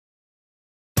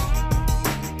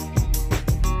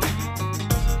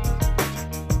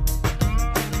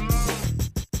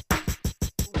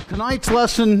tonight's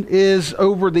lesson is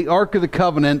over the Ark of the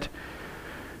Covenant.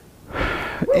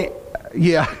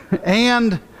 Yeah,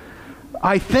 and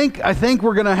I think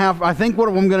we're going to have, I think what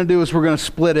I'm going to do is we're going to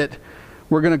split it.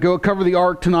 We're going to go cover the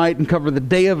Ark tonight and cover the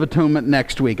Day of Atonement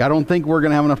next week. I don't think we're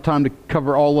going to have enough time to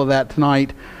cover all of that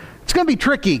tonight. It's going to be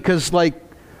tricky because, like,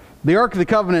 the Ark of the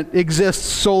Covenant exists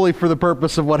solely for the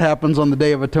purpose of what happens on the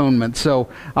Day of Atonement. So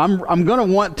I'm going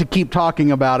to want to keep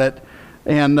talking about it,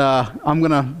 and I'm going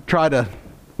to try to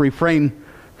refrain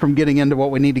from getting into what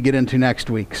we need to get into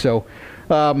next week. So,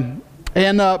 and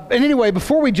anyway,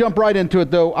 before we jump right into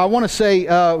it, though, I want to say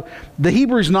the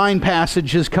Hebrews 9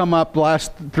 passage has come up the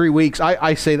last 3 weeks.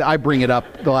 I say that I bring it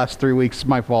up the last 3 weeks. It's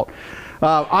my fault.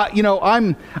 I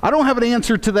don't have an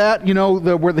answer to that. You know,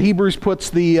 where the Hebrews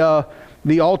puts the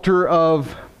altar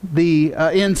of the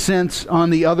incense on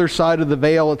the other side of the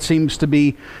veil. It seems to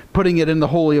be putting it in the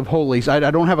Holy of Holies. I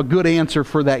don't have a good answer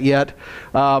for that yet.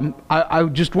 I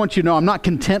just want you to know I'm not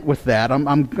content with that.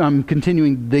 I'm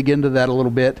continuing to dig into that a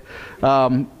little bit.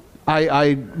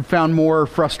 I found more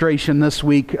frustration this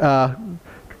week. I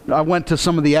went to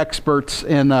some of the experts,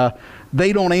 and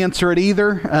they don't answer it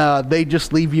either. They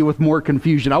just leave you with more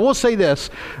confusion. I will say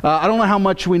this. I don't know how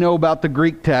much we know about the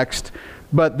Greek text,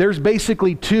 but there's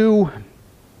basically two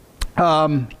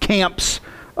camps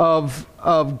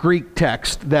of Greek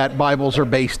text that Bibles are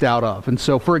based out of. And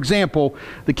so, for example,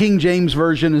 the King James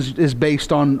Version is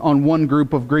based on one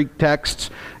group of Greek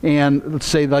texts, and let's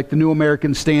say like the New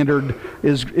American Standard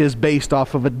is based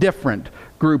off of a different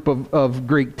group of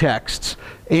Greek texts.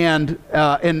 And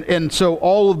so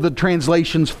all of the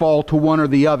translations fall to one or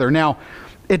the other. Now,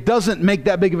 it doesn't make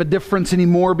that big of a difference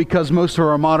anymore because most of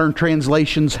our modern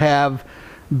translations have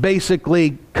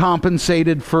basically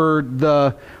compensated for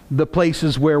the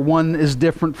places where one is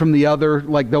different from the other.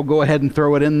 Like, they'll go ahead and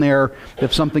throw it in there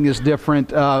if something is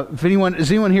different. Is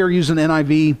anyone here using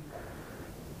NIV?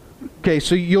 Okay,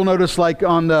 so you'll notice, like,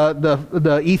 on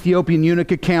the Ethiopian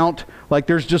eunuch account, like,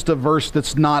 there's just a verse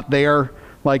that's not there.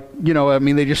 Like, you know, I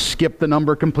mean, they just skip the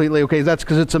number completely. Okay, that's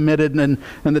because it's omitted in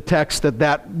the text that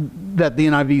the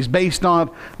NIV is based on.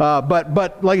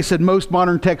 But like I said, most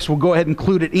modern texts will go ahead and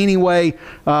include it anyway.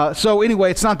 So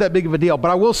anyway, it's not that big of a deal. But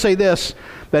I will say this,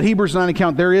 that Hebrews 9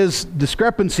 account, there is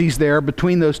discrepancies there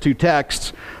between those two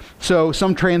texts. So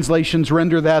some translations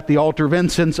render that the altar of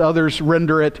incense, others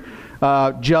render it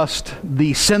just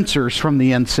the censers from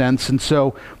the incense. And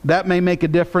so that may make a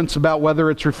difference about whether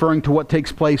it's referring to what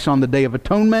takes place on the Day of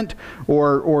Atonement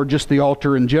or just the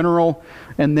altar in general.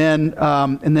 And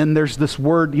then there's this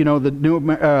word, you know, the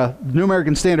New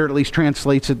American Standard at least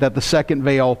translates it that the second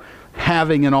veil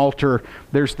having an altar,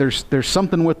 there's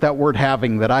something with that word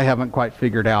having that I haven't quite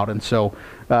figured out. And so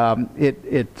but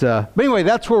anyway,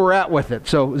 that's where we're at with it.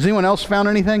 So has anyone else found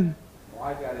anything? Well,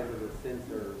 I got into the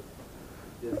censor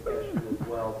discussion as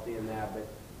well, seeing that, but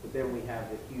then we have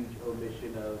the huge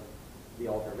omission of the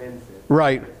altar of incense.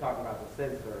 Right. It's talking about the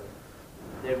censor,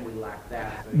 then we lack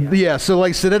that. So yeah, so like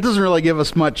I said, it doesn't really give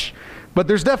us much, but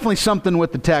there's definitely something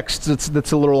with the text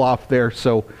that's a little off there.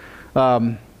 So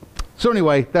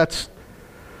anyway, that's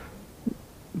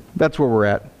where we're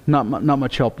at. Not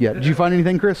much help yet. Did you find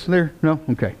anything, Chris, there? No?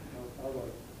 Okay.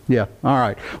 Yeah. All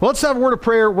right. Well, let's have a word of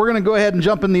prayer. We're going to go ahead and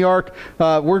jump in the ark.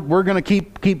 We're going to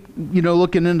keep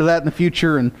looking into that in the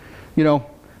future, and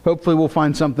hopefully we'll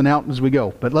find something out as we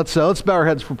go. But let's bow our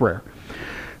heads for prayer.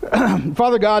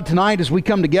 Father God, tonight as we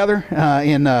come together,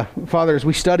 and Father, as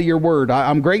we study your word,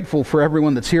 I'm grateful for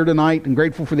everyone that's here tonight, and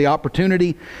grateful for the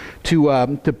opportunity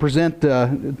to present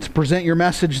your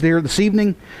message there this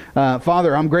evening.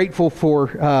 Father, I'm grateful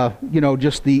for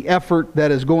just the effort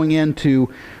that is going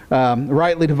into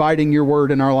rightly dividing your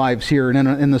word in our lives here and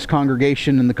in this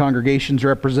congregation, and the congregations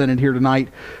represented here tonight.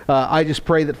 I just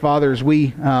pray that, Father, as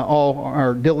we all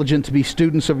are diligent to be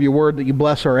students of your word, that you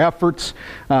bless our efforts,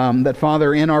 that,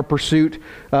 Father, in our pursuit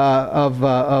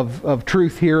of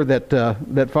truth here,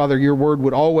 that Father, your word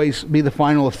would always be the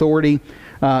final authority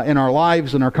in our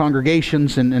lives and our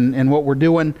congregations and what we're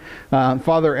doing.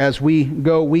 Father, as we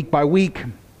go week by week,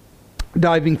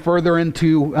 diving further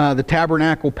into the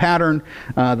tabernacle pattern,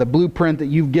 the blueprint that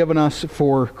you've given us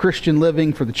for Christian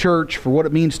living, for the church, for what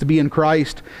it means to be in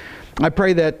Christ, I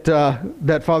pray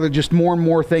that Father, just more and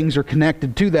more things are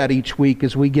connected to that each week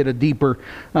as we get a deeper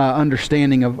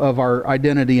understanding of our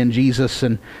identity in Jesus,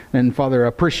 and Father,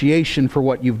 appreciation for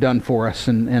what you've done for us,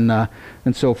 and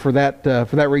so for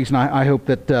that reason, I hope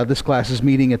that this class is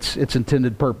meeting its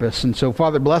intended purpose. And so,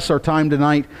 Father, bless our time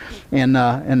tonight,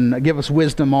 and give us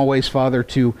wisdom always, Father,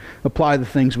 to apply the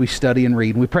things we study and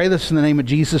read. We pray this in the name of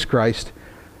Jesus Christ.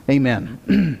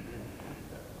 Amen.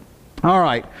 All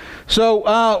right,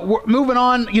 so we're moving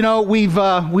on. You know, we've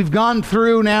gone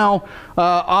through now.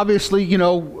 Obviously, you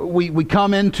know, we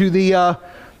come into the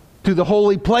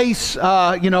holy place.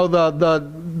 You know,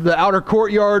 the outer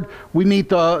courtyard. We meet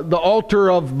the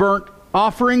altar of burnt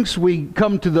offerings. We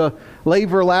come to the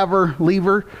lever.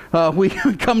 We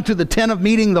come to the tent of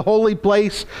meeting, the holy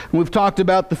place. And we've talked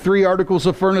about the 3 articles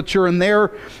of furniture in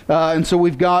there. And so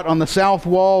we've got on the south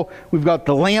wall, we've got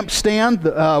the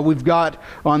lampstand. We've got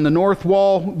on the north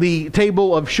wall, the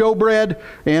table of showbread.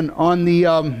 And on the,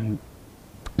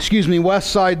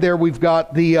 west side there, we've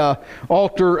got the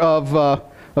altar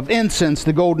of incense,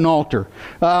 the golden altar.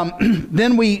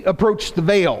 Then we approach the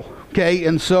veil. Okay,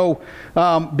 and so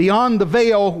beyond the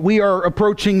veil, we are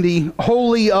approaching the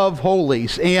Holy of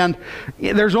Holies. And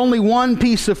there's only one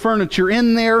piece of furniture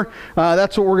in there.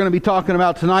 That's what we're going to be talking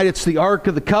about tonight. It's the Ark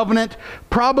of the Covenant.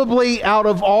 Probably out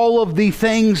of all of the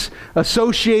things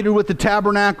associated with the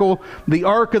tabernacle, the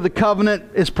Ark of the Covenant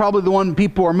is probably the one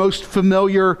people are most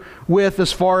familiar with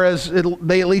as far as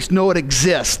they at least know it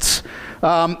exists.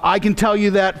 I can tell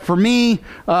you that for me,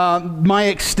 my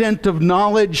extent of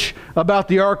knowledge about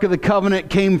the Ark of the Covenant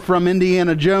came from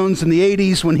Indiana Jones in the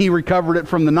 80s when he recovered it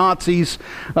from the Nazis,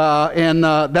 and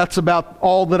that's about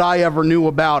all that I ever knew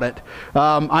about it.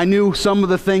 I knew some of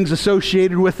the things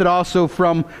associated with it also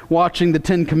from watching the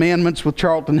 10 Commandments with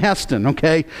Charlton Heston,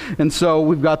 okay? And so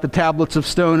we've got the tablets of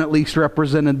stone at least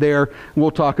represented there. We'll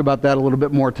talk about that a little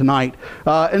bit more tonight.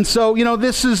 And so, you know,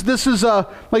 this is like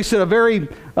I said, a very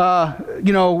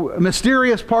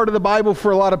mysterious part of the Bible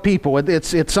for a lot of people.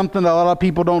 It's something that a lot of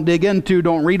people don't dig into,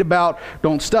 don't read about,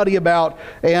 don't study about,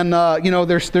 and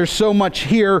there's so much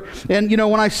here. And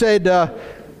when I said,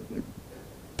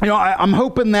 I'm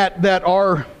hoping that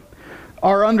our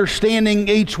understanding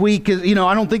each week is,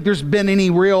 I don't think there's been any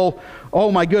real,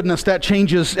 oh my goodness, that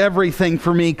changes everything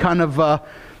for me kind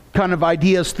of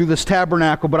ideas through this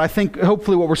tabernacle, but I think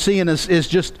hopefully what we're seeing is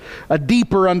just a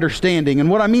deeper understanding.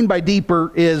 And what I mean by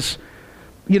deeper is,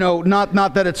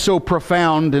 not that it's so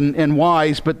profound and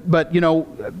wise, but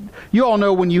you all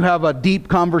know when you have a deep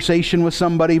conversation with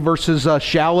somebody versus a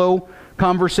shallow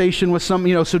conversation with some,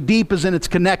 so deep as in it's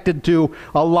connected to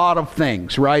a lot of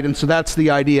things, right? And so that's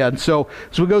the idea. And so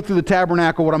as we go through the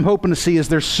tabernacle, what I'm hoping to see is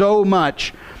there's so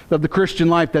much of the Christian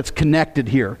life that's connected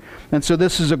here. And so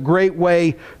this is a great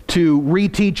way to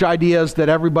reteach ideas that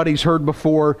everybody's heard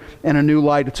before in a new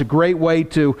light. It's a great way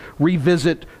to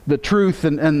revisit the truth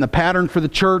and the pattern for the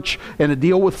church and to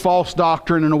deal with false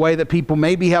doctrine in a way that people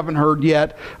maybe haven't heard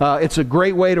yet. It's a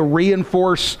great way to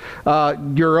reinforce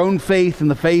your own faith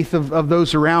and the faith of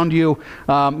those around you.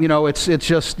 It's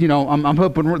just, I'm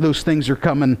hoping those things are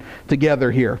coming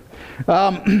together here.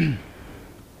 I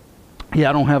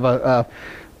don't have a...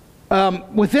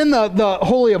 within the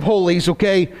Holy of Holies,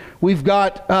 okay, we've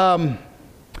got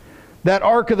that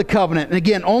Ark of the Covenant. And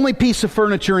again, only piece of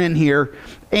furniture in here.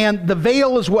 And the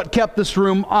veil is what kept this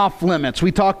room off limits.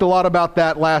 We talked a lot about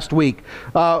that last week.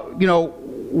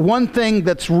 One thing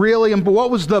that's really important,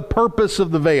 what was the purpose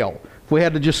of the veil? If we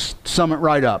had to just sum it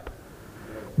right up.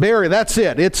 Barrier, that's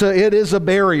it. It is a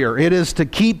barrier. It is to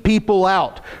keep people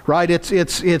out, right?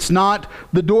 It's not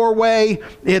the doorway.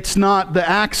 It's not the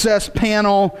access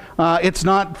panel. It's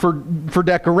not for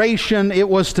decoration. It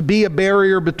was to be a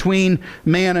barrier between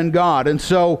man and God. And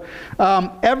so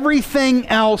everything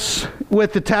else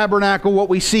with the tabernacle, what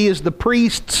we see is the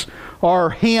priests are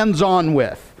hands-on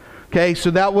with. Okay,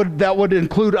 so that would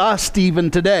include us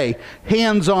even today,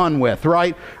 hands-on with,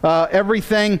 right?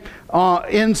 Everything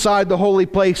inside the holy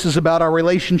place is about our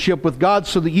relationship with God,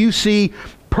 so that you see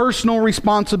personal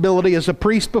responsibility as a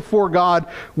priest before God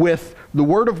with the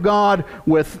Word of God,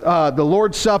 with the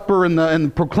Lord's Supper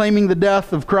and proclaiming the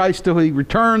death of Christ till He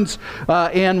returns,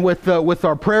 and with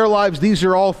our prayer lives. These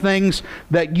are all things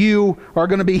that you are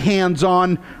going to be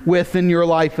hands-on with in your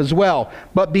life as well.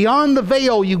 But beyond the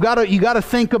veil, you got to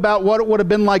think about what it would have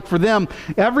been like for them.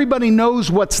 Everybody knows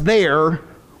what's there,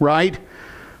 right?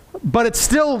 But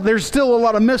there's still a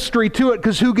lot of mystery to it,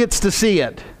 because who gets to see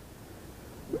it?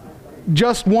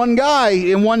 Just one guy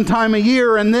in one time a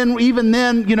year, and then even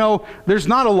then, there's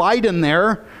not a light in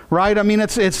there, right? I mean,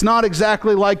 it's not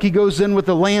exactly like he goes in with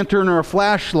a lantern or a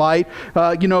flashlight.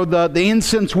 The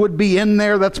incense would be in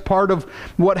there. That's part of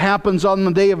what happens on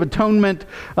the Day of Atonement.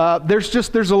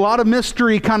 There's a lot of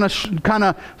mystery kind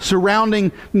of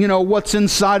surrounding what's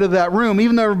inside of that room.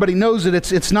 Even though everybody knows it,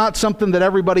 it's not something that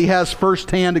everybody has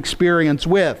firsthand experience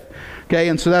with. Okay,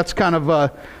 and so that's kind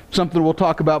of something we'll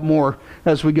talk about more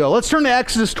as we go. Let's turn to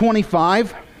Exodus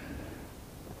 25.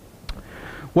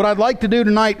 What I'd like to do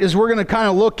tonight is we're going to kind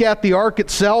of look at the ark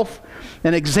itself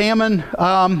and examine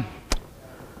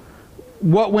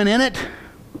what went in it,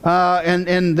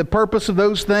 and the purpose of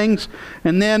those things.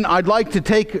 And then I'd like to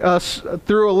take us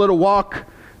through a little walk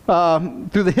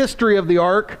through the history of the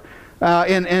ark,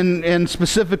 and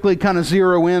specifically kind of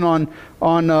zero in on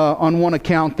one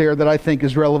account there that I think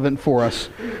is relevant for us.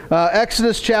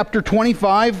 Exodus chapter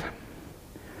 25,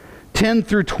 10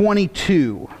 through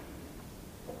 22.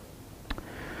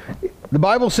 The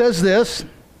Bible says this: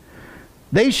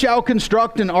 "They shall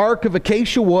construct an ark of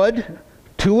acacia wood,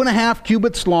 2.5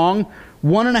 cubits long,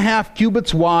 1.5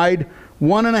 cubits wide,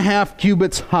 1.5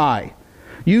 cubits high.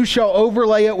 You shall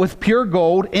overlay it with pure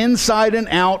gold, inside and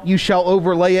out you shall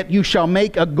overlay it. You shall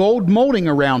make a gold molding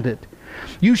around it.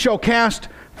 You shall cast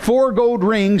 4 gold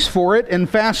rings for it, and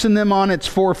fasten them on its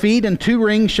 4 feet, and 2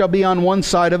 rings shall be on one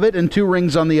side of it, and 2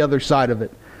 rings on the other side of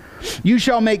it. You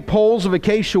shall make poles of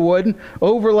acacia wood,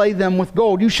 overlay them with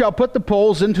gold. You shall put the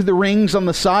poles into the rings on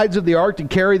the sides of the ark to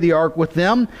carry the ark with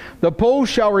them. The poles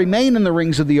shall remain in the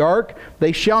rings of the ark.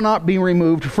 They shall not be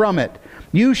removed from it.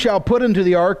 You shall put into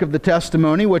the ark of the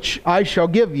testimony, which I shall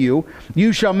give you.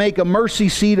 You shall make a mercy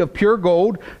seat of pure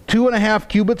gold, 2.5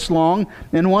 cubits long,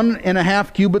 and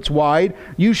 1.5 cubits wide.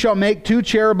 You shall make 2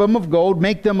 cherubim of gold.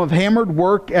 Make them of hammered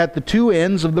work at the 2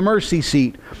 ends of the mercy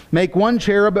seat. Make 1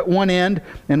 cherub at one end,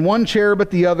 and 1 cherub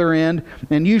at the other end.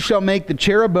 And you shall make the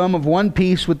cherubim of one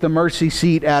piece with the mercy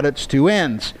seat at its 2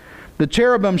 ends. The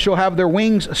cherubim shall have their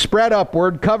wings spread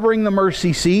upward, covering the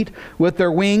mercy seat with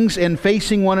their wings and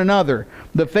facing one another.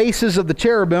 The faces of the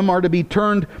cherubim are to be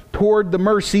turned toward the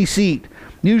mercy seat.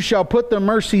 You shall put the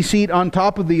mercy seat on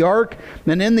top of the ark,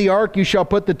 and in the ark you shall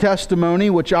put the testimony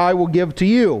which I will give to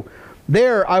you.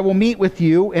 There I will meet with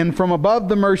you, and from above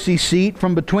the mercy seat,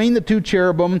 from between the 2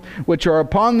 cherubim which are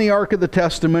upon the ark of the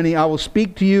testimony, I will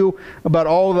speak to you about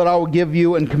all that I will give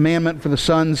you in commandment for the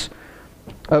sons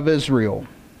of Israel."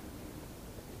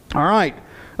 All right.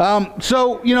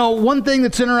 So, one thing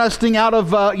that's interesting out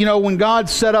of, when God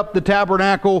set up the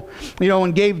tabernacle,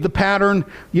 and gave the pattern,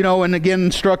 and again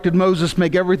instructed Moses,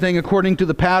 make everything according to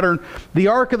the pattern. The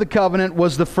Ark of the Covenant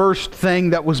was the first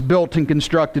thing that was built and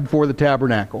constructed for the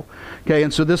tabernacle. Okay,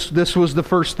 and so this was the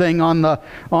first thing on the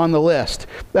list.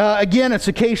 Again, it's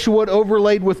acacia wood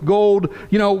overlaid with gold.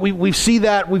 We see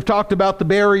that. We've talked about the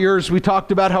barriers. We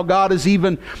talked about how God is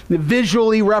even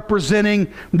visually representing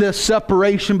this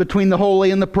separation between the holy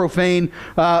and the profane.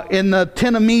 In the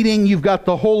tent of meeting, you've got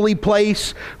the holy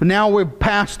place. Now we've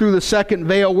passed through the second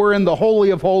veil. We're in the Holy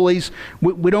of Holies.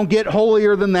 We don't get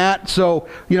holier than that. So,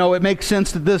 it makes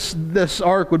sense that this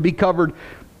ark would be covered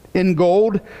in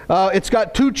gold. It's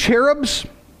got 2 cherubs,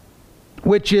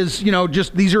 which is,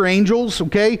 just these are angels,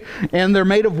 okay? And they're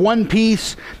made of one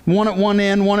piece, one at one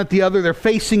end, one at the other. They're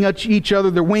facing each other.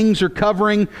 Their wings are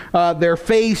covering their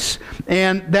face,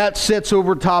 and that sits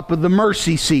over top of the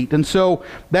mercy seat. And so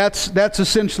that's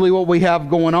essentially what we have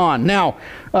going on. Now,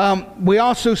 we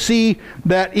also see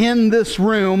that in this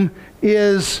room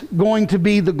is going to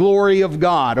be the glory of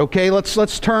God, okay?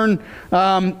 Let's turn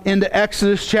into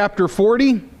Exodus chapter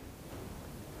 40.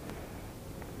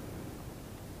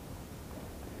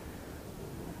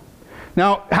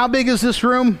 Now, how big is this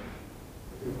room?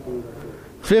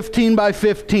 15 by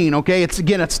 15, okay?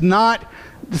 It's not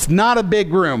a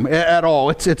big room at all.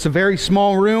 It's a very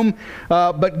small room,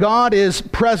 but God is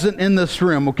present in this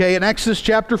room, okay? In Exodus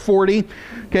chapter 40,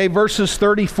 okay, verses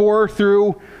 34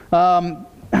 through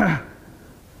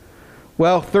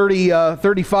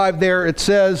 35 there, it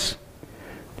says,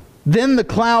 "Then the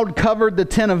cloud covered the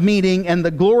tent of meeting, and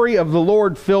the glory of the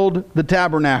Lord filled the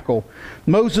tabernacle.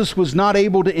 Moses was not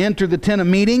able to enter the tent of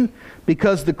meeting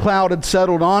because the cloud had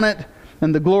settled on it,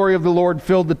 and the glory of the Lord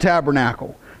filled the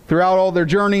tabernacle. Throughout all their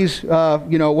journeys,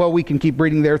 we can keep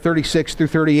reading there, 36 through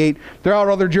 38. Throughout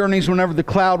all their journeys, whenever the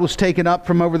cloud was taken up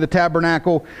from over the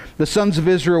tabernacle, the sons of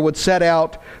Israel would set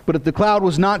out. But if the cloud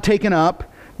was not taken up,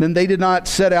 then they did not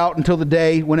set out until the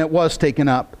day when it was taken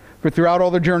up. For throughout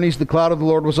all their journeys, the cloud of the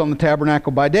Lord was on the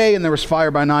tabernacle by day, and there was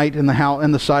fire by night in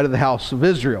the side of the house of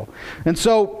Israel." And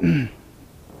so,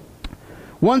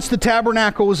 once the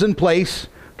tabernacle was in place,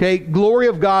 okay, glory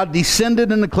of God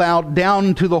descended in the cloud down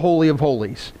into the Holy of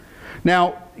Holies.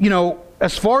 Now,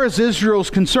 as far as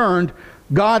Israel's concerned,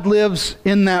 God lives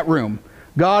in that room.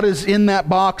 God is in that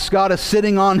box. God is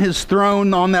sitting on his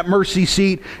throne on that mercy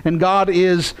seat, and God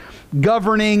is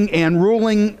governing and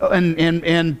ruling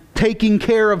and taking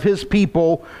care of his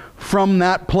people from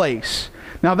that place.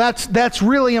 Now that's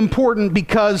really important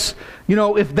because,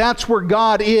 if that's where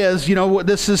God is,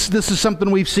 this is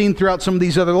something we've seen throughout some of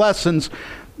these other lessons.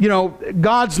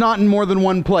 God's not in more than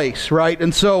one place, right?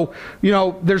 And so,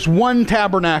 there's one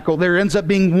tabernacle. There ends up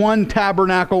being one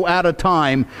tabernacle at a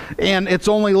time, and it's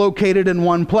only located in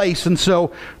one place. And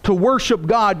so, to worship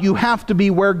God, you have to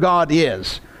be where God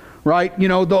is, right?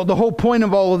 The whole point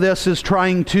of all of this is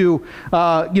trying to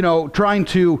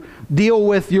deal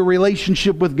with your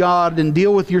relationship with God and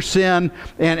deal with your sin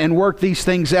and work these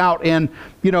things out. And,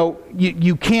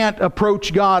 you can't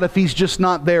approach God if He's just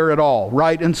not there at all,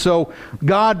 right? And so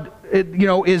God,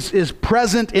 is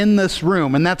present in this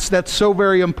room, and that's so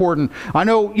very important. I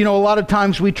know, a lot of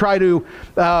times we try to,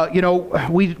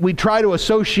 we try to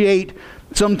associate,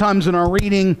 sometimes in our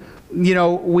reading,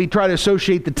 we try to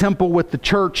associate the temple with the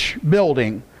church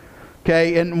building,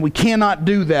 okay? And we cannot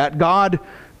do that. God,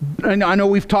 and I know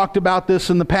we've talked about this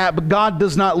in the past, but God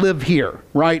does not live here,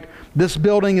 right? This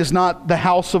building is not the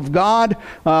house of God.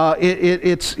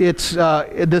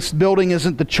 This building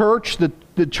isn't the church.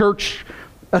 The church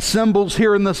assembles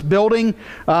here in this building.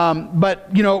 But,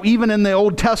 even in the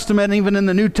Old Testament, even in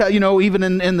the New Testament, even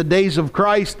in the days of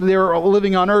Christ, they're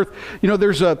living on earth.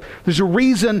 There's a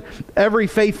reason every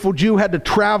faithful Jew had to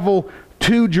travel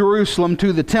to Jerusalem,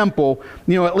 to the temple,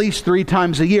 at least 3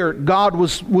 times a year. God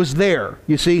was there,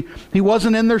 you see. He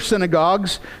wasn't in their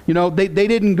synagogues. They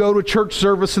didn't go to church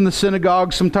service in the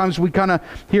synagogue. Sometimes we kind of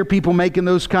hear people making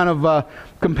those kind of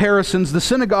comparisons. The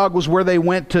synagogue was where they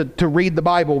went to read the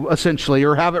Bible, essentially,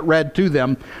 or have it read to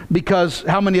them, because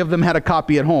how many of them had a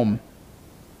copy at home?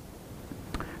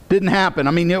 Didn't happen.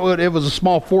 I mean, it was a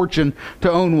small fortune to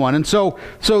own one. And so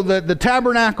the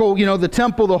tabernacle, the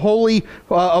temple, the Holy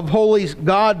of Holies,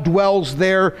 God dwells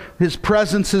there. His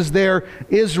presence is there.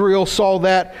 Israel saw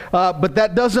that. But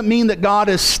that doesn't mean that God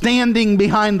is standing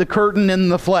behind the curtain in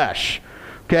the flesh.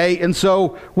 Okay? And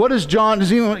so what is John,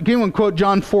 can anyone quote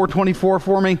John 4:24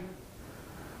 for me? Does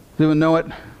anyone know it?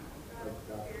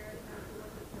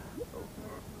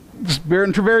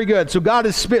 Spirit, very good. So God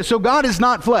is spirit. So God is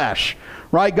not flesh.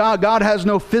 Right? God has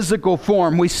no physical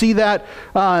form. We see that,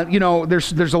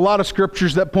 there's a lot of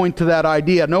scriptures that point to that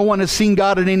idea. No one has seen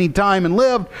God at any time and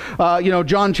lived.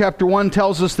 John chapter 1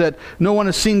 tells us that no one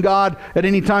has seen God at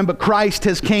any time, but Christ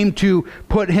has came to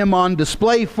put Him on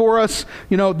display for us.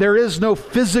 There is no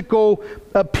physical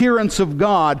appearance of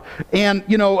God. And,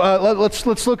 let's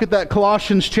look at that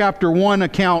Colossians chapter 1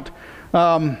 account.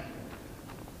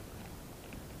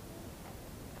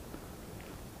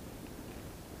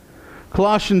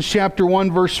 Colossians chapter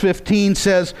 1 verse 15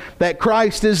 says that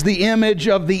Christ is the image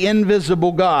of the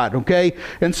invisible God, okay?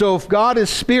 And so if God is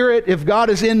spirit, if God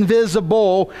is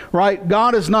invisible, right,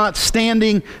 God is not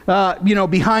standing,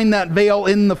 behind that veil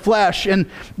in the flesh. And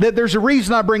there's a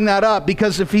reason I bring that up,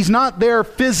 because if He's not there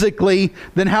physically,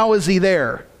 then how is He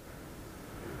there?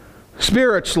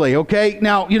 Spiritually, okay?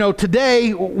 Now,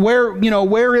 today,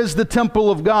 where is the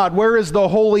temple of God? Where is the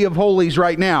Holy of Holies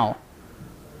right now?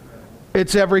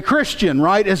 It's every Christian,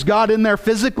 right? Is God in there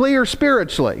physically or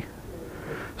spiritually?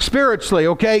 Spiritually,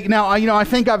 okay? Now, I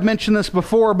think I've mentioned this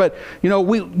before, but,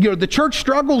 the church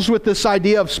struggles with this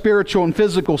idea of spiritual and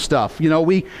physical stuff.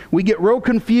 We get real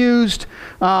confused,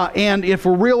 and if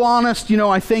we're real honest,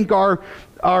 I think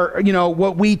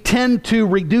what we tend to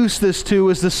reduce this to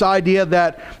is this idea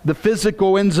that the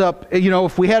physical ends up,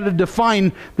 if we had to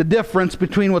define the difference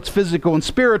between what's physical and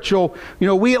spiritual,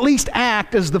 we at least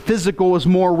act as the physical is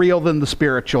more real than the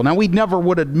spiritual. Now, we never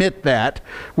would admit that.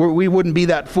 We wouldn't be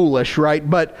that foolish, right?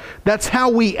 But that's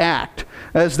how we act,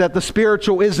 as that the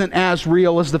spiritual isn't as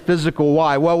real as the physical.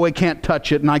 Why? Well, we can't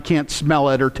touch it, and I can't smell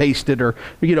it or taste it, or,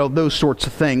 those sorts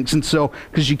of things. And so,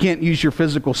 because you can't use your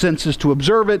physical senses to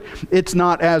observe it, it's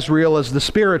not as real as the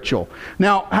spiritual.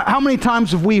 Now, how many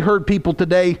times have we heard people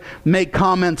today make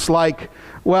comments like,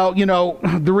 well,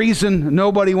 the reason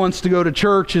nobody wants to go to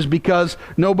church is because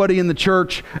nobody in the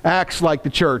church acts like the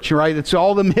church, right? It's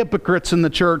all them hypocrites in the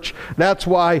church. That's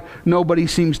why nobody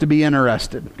seems to be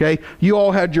interested, okay? You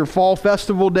all had your fall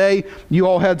festival day. You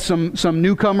all had some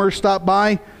newcomers stop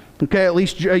by. Okay, at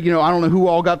least, I don't know who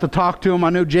all got to talk to him. I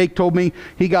know Jake told me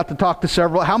he got to talk to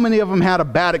several. How many of them had a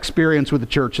bad experience with the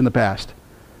church in the past?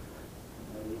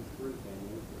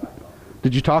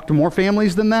 Did you talk to more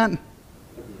families than that?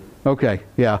 Okay,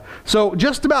 yeah. So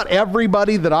just about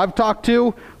everybody that I've talked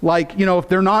to, if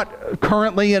they're not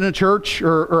currently in a church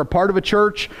or a part of a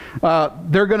church,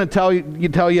 they're going to tell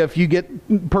you if you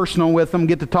get personal with them,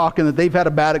 get to talking, that they've had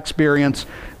a bad experience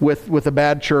with a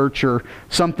bad church, or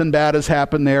something bad has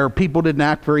happened there. People didn't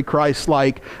act very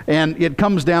Christ-like, and it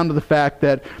comes down to the fact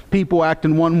that people act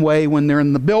in one way when they're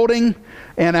in the building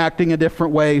and acting a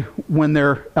different way when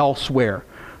they're elsewhere.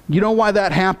 You know why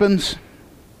that happens?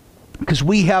 because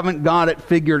we haven't got it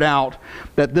figured out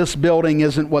that this building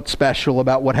isn't what's special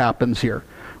about what happens here,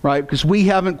 right? Because we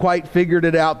haven't quite figured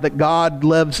it out that God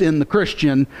lives in the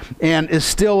Christian and is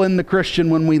still in the Christian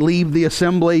when we leave the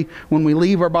assembly, when we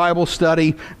leave our Bible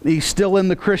study. He's still in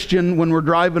the Christian when we're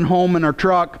driving home in our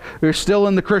truck. He's still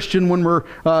in the Christian when we're,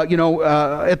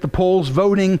 at the polls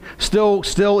voting. Still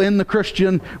in the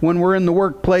Christian when we're in the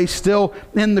workplace. Still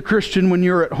in the Christian when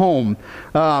you're at home.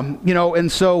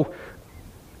 And so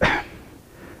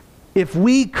if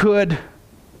we could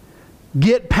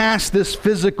get past this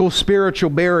physical, spiritual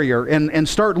barrier and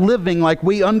start living like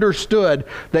we understood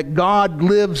that God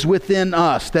lives within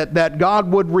us, that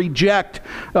God would reject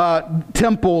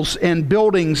temples and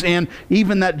buildings and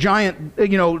even that giant,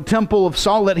 temple of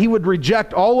Solomon, that he would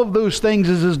reject all of those things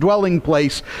as his dwelling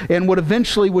place and would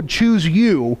eventually would choose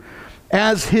you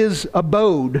as his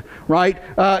abode, right?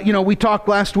 We talked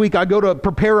last week, I go to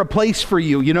prepare a place for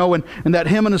you, and that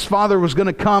him and his Father was going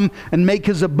to come and make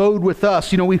his abode with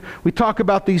us. We talk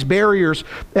about these barriers.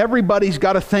 Everybody's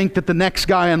got to think that the next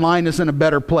guy in line is in a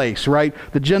better place, right?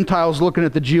 The Gentiles looking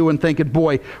at the Jew and thinking,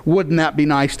 boy, wouldn't that be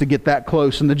nice to get that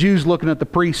close? And the Jews looking at the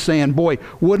priest saying, boy,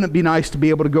 wouldn't it be nice to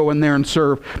be able to go in there and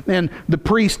serve? And the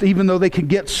priest, even though they can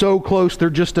get so close, they're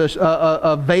just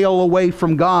a veil away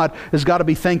from God, has got to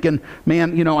be thinking,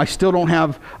 man, I still don't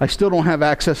have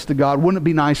access to God. Wouldn't it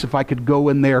be nice if I could go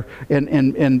in there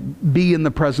and be in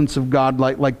the presence of God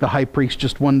like the high priest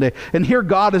just one day? And here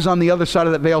God is on the other side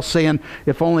of that veil saying,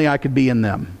 if only I could be in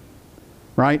them,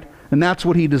 right? And that's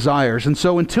what he desires. And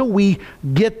so until we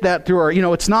get that through our,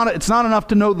 it's not enough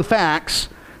to know the facts.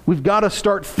 We've got to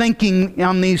start thinking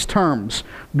on these terms.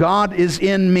 God is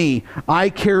in me.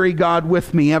 I carry God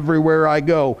with me everywhere I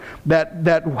go.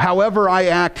 That however I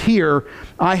act here,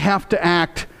 I have to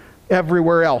act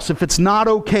everywhere else. If it's not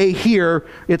okay here,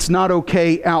 it's not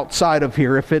okay outside of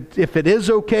here. If it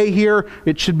is okay here,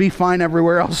 it should be fine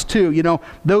everywhere else too.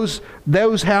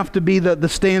 Those have to be the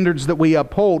standards that we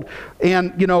uphold.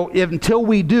 And until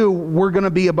we do, we're going to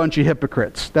be a bunch of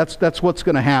hypocrites. That's what's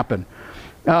going to happen.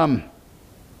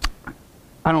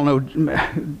 I don't know,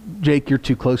 Jake, you're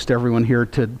too close to everyone here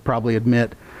to probably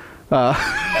admit.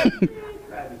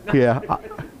 Yeah,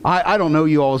 I don't know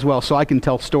you all as well, so I can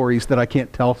tell stories that I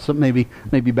can't tell, so maybe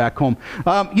back home.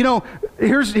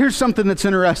 Here's something that's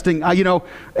interesting.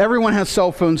 Everyone has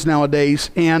cell phones nowadays,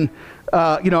 and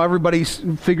everybody's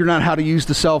figuring out how to use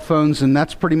the cell phones, and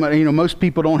that's pretty much, most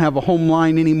people don't have a home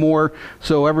line anymore,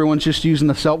 so everyone's just using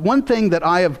the cell. One thing that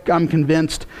I'm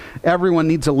convinced everyone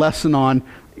needs a lesson on.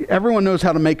 Everyone knows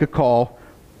how to make a call.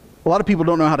 A lot of people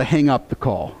don't know how to hang up the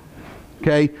call.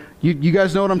 Okay? You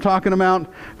guys know what I'm talking about?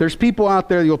 There's people out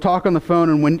there, you'll talk on the phone,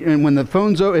 and when the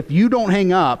phone's over, if you don't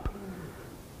hang up,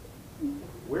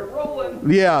 we're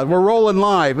rolling. Yeah, we're rolling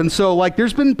live. And so,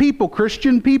 there's been people,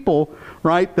 Christian people,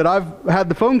 right, that I've had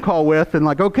the phone call with, and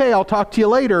okay, I'll talk to you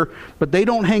later, but they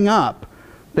don't hang up.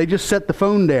 They just set the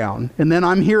phone down. And then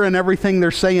I'm hearing everything they're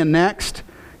saying next,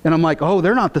 and I'm like, oh,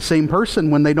 they're not the same person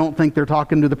when they don't think they're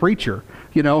talking to the preacher.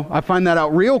 I find that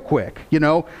out real quick.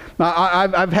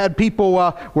 I've had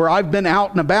people where I've been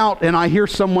out and about and I hear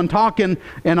someone talking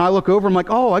and I look over, I'm like,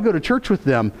 oh, I go to church with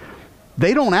them.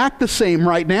 They don't act the same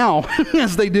right now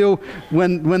as they do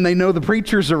when they know the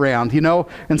preacher's around,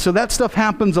 And so that stuff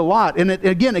happens a lot. And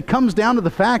it comes down to the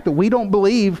fact that we don't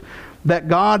believe that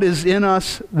God is in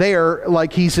us there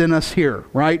like he's in us here,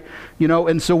 right?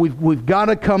 And so we've got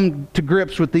to come to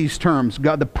grips with these terms.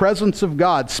 God, the presence of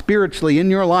God spiritually in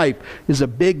your life is a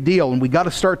big deal, and we got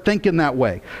to start thinking that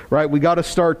way, right? We got to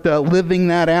start living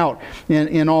that out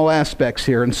in all aspects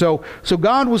here. And so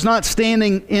God was not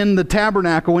standing in the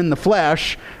tabernacle in the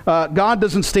flesh. God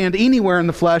doesn't stand anywhere in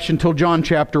the flesh until John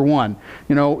chapter 1.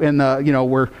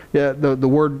 Where the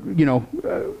word,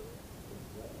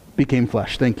 became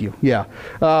flesh. Thank you. Yeah.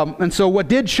 And so what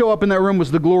did show up in that room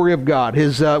was the glory of God.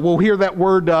 We'll hear that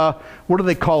word, what do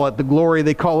they call it? The glory,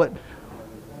 they call it?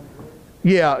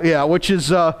 Yeah, which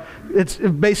is, it's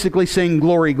basically saying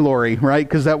glory, glory, right?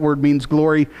 Because that word means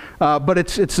glory. But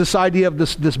it's this idea of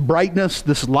this brightness,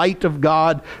 this light of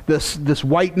God, this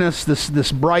whiteness,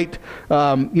 this bright,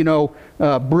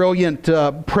 brilliant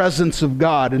presence of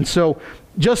God. And so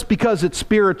just because it's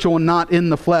spiritual and not in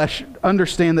the flesh,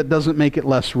 understand that doesn't make it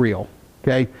less real,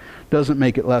 okay? Doesn't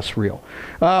make it less real.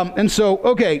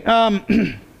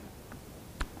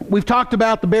 We've talked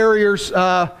about the barriers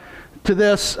to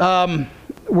this. We're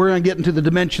going to get into the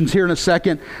dimensions here in a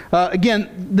second.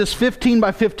 Again, this 15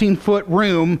 by 15 foot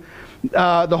room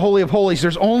the Holy of Holies,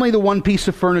 there's only the one piece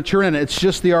of furniture in it. It's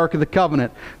just the Ark of the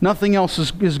Covenant. Nothing else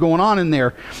is going on in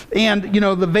there. And,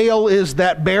 the veil is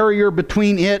that barrier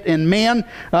between it and man,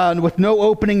 with no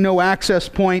opening, no access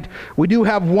point. We do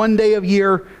have one day of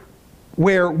year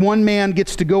where one man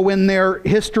gets to go in there.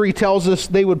 History tells us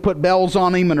they would put bells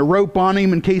on him and a rope on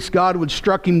him in case God would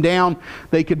struck him down.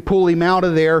 They could pull him out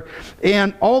of there.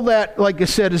 And all that, like I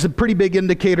said, is a pretty big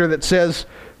indicator that says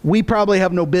we probably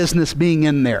have no business being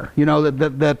in there.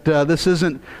 This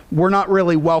isn't, we're not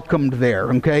really welcomed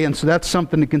there, okay? And so that's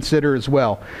something to consider as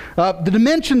well. The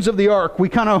dimensions of the ark, we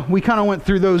kind of went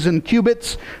through those in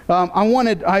cubits.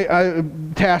 I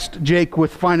tasked Jake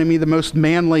with finding me the most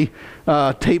manly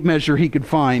tape measure he could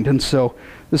find, and so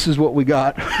this is what we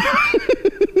got. You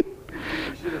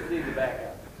should have seen the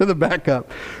backup. The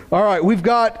backup. All right, we've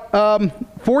got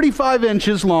 45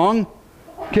 inches long,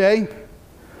 okay?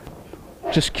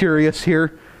 Just curious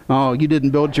here. Oh, you didn't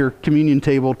build your communion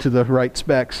table to the right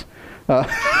specs.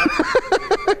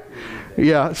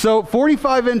 Yeah, so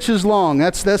 45 inches long.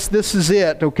 This is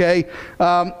it, okay?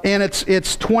 And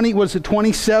it's 20. Was it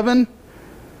 27?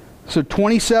 So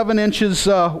 27 inches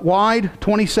wide,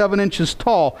 27 inches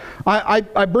tall.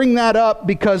 I bring that up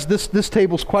because this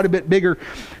table's quite a bit bigger.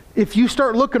 If you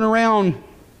start looking around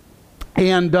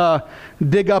and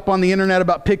dig up on the internet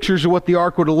about pictures of what the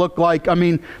ark would have looked like, I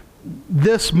mean,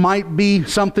 this might be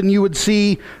something you would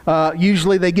see.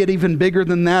 Usually they get even bigger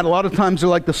than that. A lot of times they're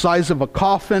like the size of a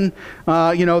coffin.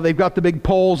 They've got the big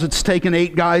poles. It's taken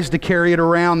 8 guys to carry it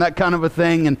around, that kind of a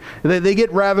thing. And they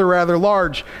get rather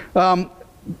large.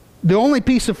 The only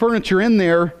piece of furniture in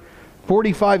there,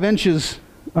 45 inches,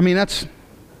 I mean, it's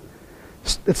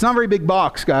not a very big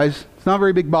box, guys. It's not a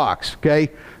very big box,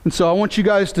 okay? And so I want you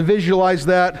guys to visualize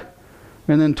that.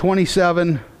 And then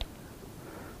 27.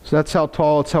 So that's how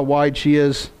tall, it's how wide she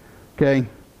is, okay?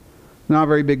 Not a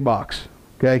very big box,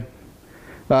 okay?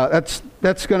 That's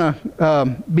going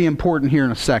to be important here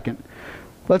in a second.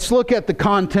 Let's look at the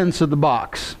contents of the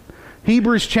box.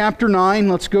 Hebrews chapter 9,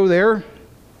 let's go there.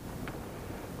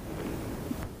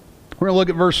 We're going to look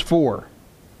at verse 4.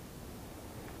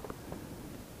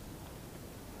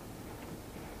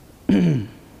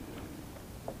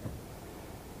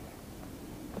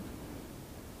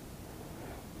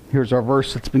 Here's our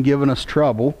verse that's been giving us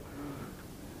trouble.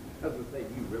 I was going to say,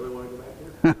 do you really want to go back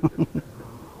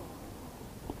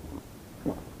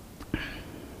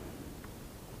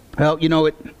there? Well,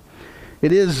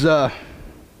 it is, I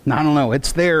don't know,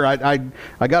 it's there. I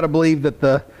got to believe that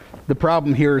the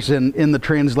problem here is in the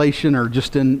translation or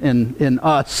just in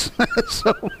us.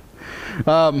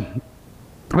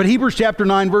 But Hebrews chapter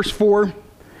 9, verse 4,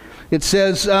 it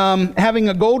says, having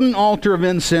a golden altar of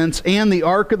incense and the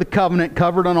ark of the covenant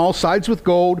covered on all sides with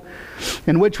gold,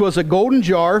 in which was a golden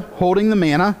jar holding the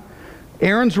manna,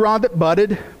 Aaron's rod that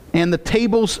budded, and the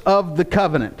tables of the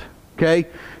covenant. Okay?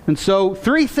 And so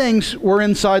 3 things were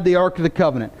inside the ark of the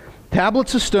covenant.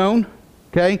 Tablets of stone,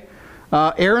 okay?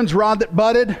 Aaron's rod that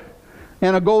budded,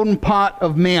 and a golden pot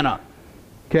of manna.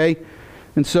 Okay?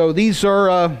 And so these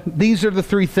are the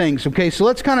 3 things. Okay, so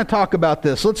let's kind of talk about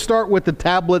this. Let's start with the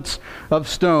tablets of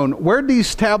stone. Where did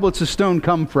these tablets of stone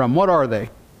come from? What are they?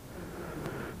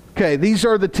 Okay, these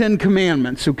are the 10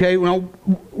 Commandments. Okay, well,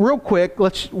 real quick,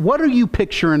 what are you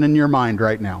picturing in your mind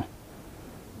right now?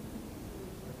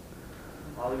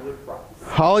 Hollywood props.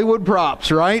 Hollywood props,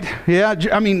 right? Yeah,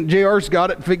 I mean, JR's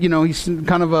got it. He's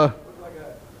kind of a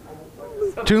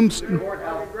tombstone.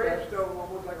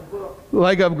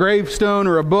 Like a gravestone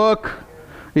or a book.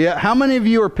 Yeah. How many of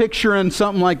you are picturing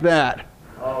something like that?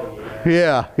 Oh,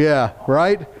 yeah. Yeah,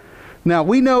 right? Now,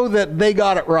 we know that they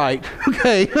got it right.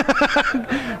 Okay.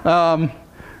 And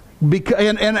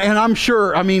I'm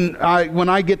sure, when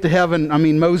I get to heaven,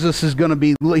 Moses is going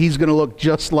to he's going to look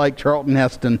just like Charlton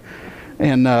Heston.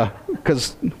 And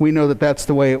because we know that that's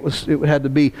the way it had to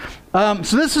be. So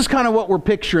this is kind of what we're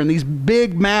picturing. These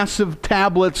big, massive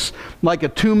tablets, like a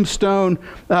tombstone.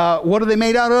 What are they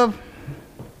made out of?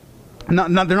 They're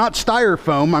not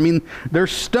styrofoam. They're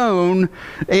stone.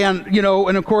 And,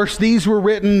 and of course, these were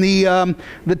written,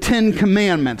 the 10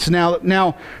 Commandments.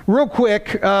 Now, real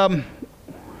quick, 10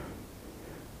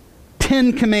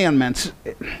 Commandments.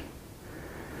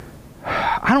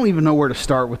 I don't even know where to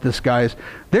start with this, guys.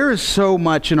 There is so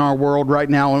much in our world right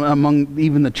now, among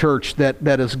even the church, that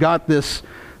has got this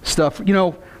stuff.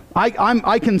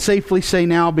 I can safely say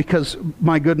now, because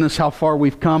my goodness, how far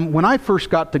we've come. When I first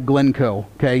got to Glencoe,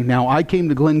 okay, now I came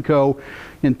to Glencoe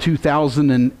in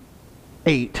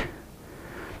 2008,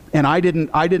 and I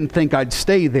didn't think I'd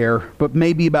stay there, but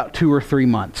maybe about 2 or 3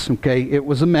 months. Okay, it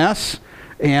was a mess.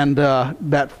 And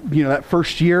that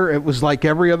first year, it was like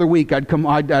every other week.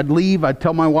 I'd leave. I'd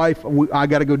tell my wife, I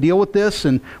got to go deal with this,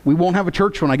 and we won't have a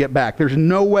church when I get back. There's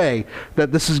no way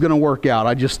that this is going to work out.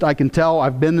 I can tell.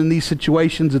 I've been in these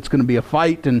situations. It's going to be a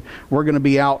fight, and we're going to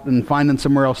be out and finding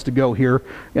somewhere else to go here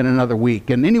in another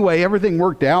week. And anyway, everything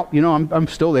worked out. I'm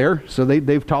still there, so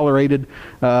they've tolerated,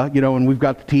 and we've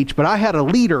got to teach. But I had a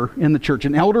leader in the church,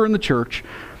 an elder in the church.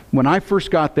 When I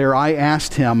first got there, I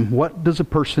asked him, what does a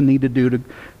person need to do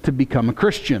to become a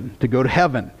Christian, to go to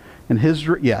heaven? And his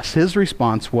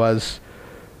response was,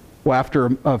 well,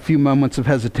 after a few moments of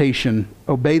hesitation,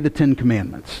 obey the 10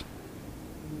 Commandments.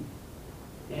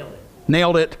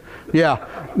 Nailed it. Yeah.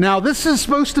 Now, this is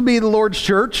supposed to be the Lord's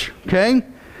church, okay?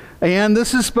 And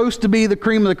this is supposed to be the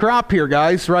cream of the crop here,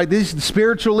 guys, right? These are the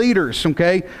spiritual leaders,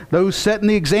 okay? Those setting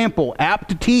the example, apt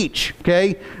to teach,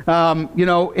 okay?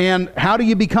 And how do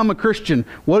you become a Christian?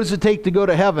 What does it take to go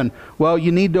to heaven? Well,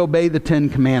 you need to obey the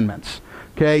 10 Commandments,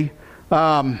 okay?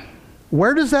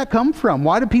 Where does that come from?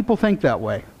 Why do people think that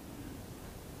way?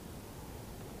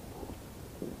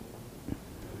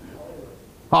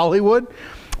 Hollywood?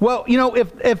 Well,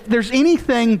 if there's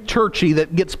anything churchy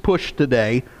that gets pushed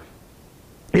today,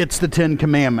 it's the 10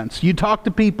 Commandments. You talk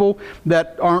to people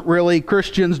that aren't really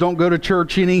Christians, don't go to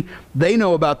church any, they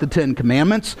know about the 10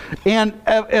 Commandments. And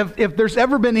if there's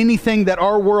ever been anything that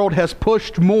our world has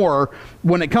pushed more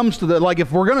when it comes to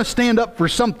if we're going to stand up for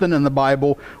something in the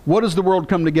Bible, what does the world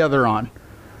come together on?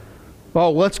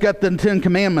 Oh, let's get the 10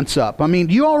 Commandments up. I mean,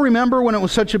 do you all remember when it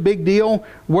was such a big deal?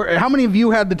 How many of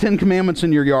you had the 10 Commandments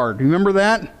in your yard? Do you remember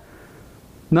that?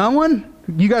 No one?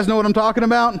 You guys know what I'm talking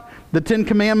about? The 10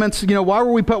 Commandments,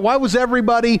 why was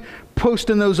everybody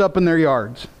posting those up in their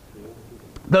yards?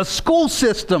 The school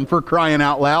system, for crying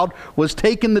out loud, was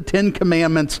taking the 10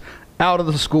 Commandments out of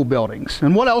the school buildings.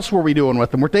 And what else were we doing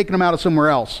with them? We're taking them out of somewhere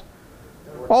else.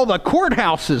 All the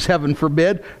courthouses, heaven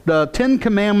forbid, the 10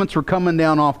 Commandments were coming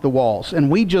down off the walls.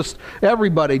 And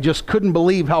everybody just couldn't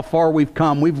believe how far we've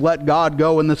come. We've let God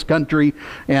go in this country,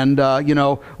 and,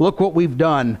 look what we've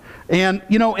done. And,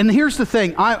 and here's the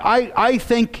thing. I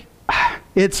think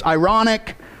it's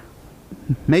ironic.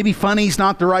 Maybe funny's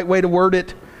not the right way to word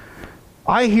it.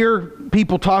 I hear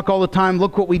people talk all the time,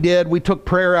 look what we did. We took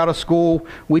prayer out of school.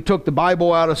 We took the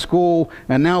Bible out of school.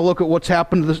 And now look at what's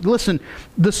happened to this. Listen,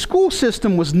 the school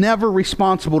system was never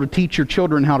responsible to teach your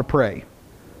children how to pray.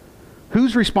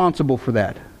 Who's responsible for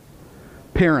that?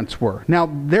 Parents were. Now,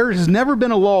 there has never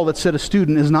been a law that said a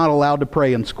student is not allowed to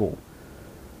pray in school.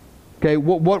 Okay,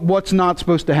 what's not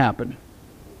supposed to happen?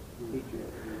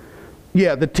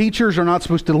 Yeah, the teachers are not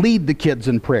supposed to lead the kids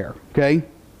in prayer, okay?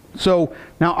 So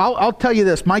now I'll tell you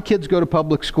this, my kids go to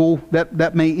public school.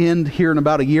 That may end here in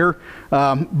about a year,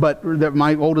 but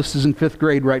my oldest is in 5th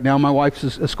grade right now. My wife's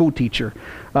a school teacher.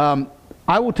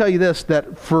 I will tell you this, that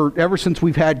ever since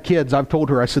we've had kids, I've told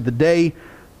her, I said, the day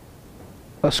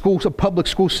a public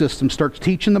school system starts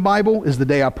teaching the Bible is the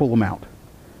day I pull them out.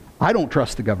 I don't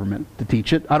trust the government to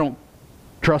teach it. I don't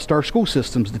trust our school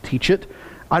systems to teach it.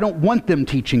 I don't want them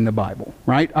teaching the Bible,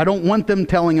 right? I don't want them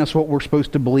telling us what we're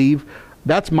supposed to believe.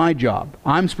 That's my job.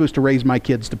 I'm supposed to raise my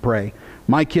kids to pray.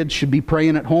 My kids should be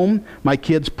praying at home. My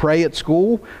kids pray at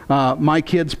school. My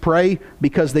kids pray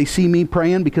because they see me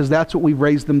praying, because that's what we've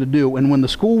raised them to do. And when the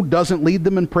school doesn't lead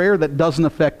them in prayer, that doesn't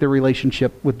affect their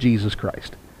relationship with Jesus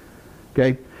Christ.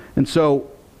 Okay? And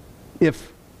so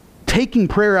if taking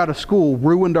prayer out of school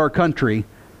ruined our country,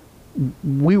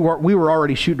 we were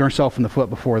already shooting ourselves in the foot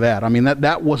before that. I mean,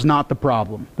 that was not the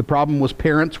problem. The problem was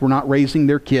parents were not raising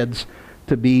their kids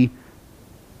to be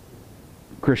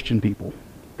Christian people.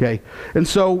 Okay? And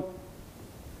so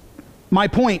my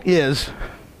point is,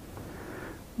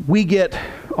 we get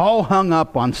all hung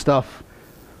up on stuff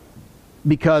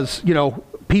because,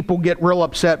 people get real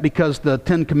upset because the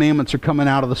 10 Commandments are coming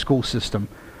out of the school system.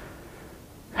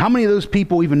 How many of those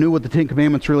people even knew what the 10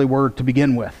 Commandments really were to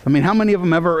begin with? I mean, how many of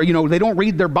them ever, they don't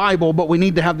read their Bible, but we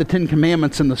need to have the 10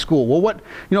 Commandments in the school. Well,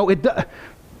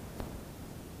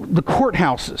 the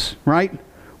courthouses, right?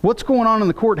 What's going on in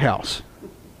the courthouse?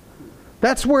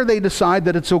 That's where they decide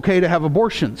that it's okay to have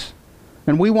abortions.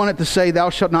 And we want it to say, thou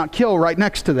shalt not kill, right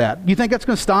next to that. You think that's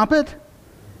going to stop it?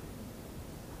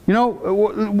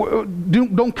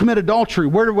 Don't commit adultery.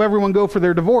 Where do everyone go for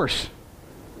their divorce?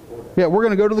 Yeah, we're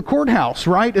going to go to the courthouse,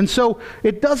 right? And so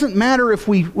it doesn't matter if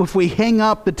we hang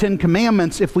up the 10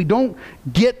 Commandments. If we don't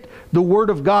get the Word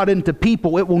of God into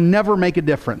people, it will never make a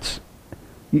difference.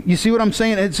 You see what I'm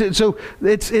saying?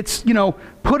 It's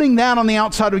putting that on the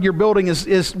outside of your building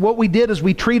is what we did is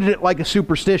we treated it like a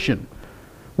superstition.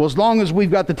 Well, as long as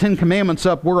we've got the 10 Commandments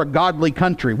up, we're a godly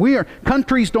country.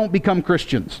 Countries don't become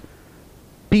Christians.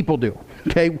 People do.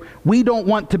 Okay, we don't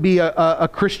want to be a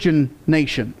Christian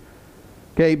nation.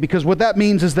 Okay, because what that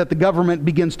means is that the government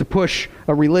begins to push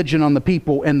a religion on the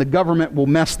people, and the government will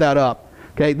mess that up.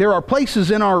 Okay, there are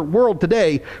places in our world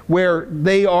today where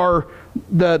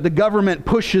the government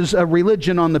pushes a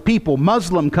religion on the people.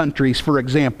 Muslim countries, for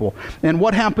example. And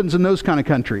what happens in those kind of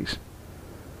countries?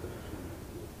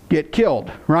 Get killed,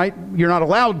 right? You're not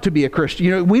allowed to be a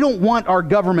Christian. We don't want our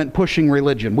government pushing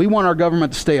religion. We want our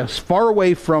government to stay as far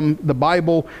away from the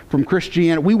Bible, from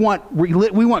Christianity. We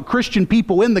want Christian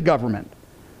people in the government.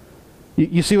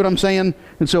 You see what I'm saying?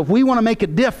 And so if we want to make a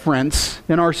difference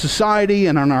in our society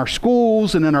and in our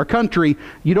schools and in our country,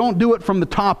 you don't do it from the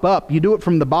top up. You do it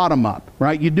from the bottom up,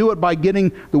 right? You do it by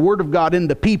getting the Word of God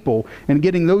into people and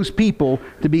getting those people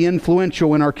to be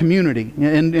influential in our community,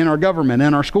 in our government,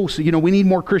 in our schools. We need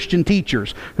more Christian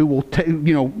teachers who will,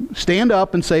 stand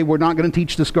up and say, we're not going to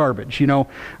teach this garbage.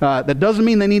 That doesn't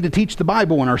mean they need to teach the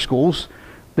Bible in our schools.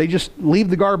 They just leave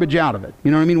the garbage out of it.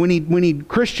 You know what I mean? We need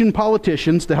Christian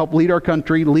politicians to help lead our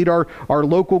country, lead our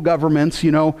local governments,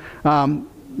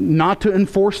 not to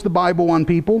enforce the Bible on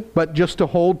people, but just to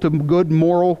hold to good,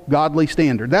 moral, godly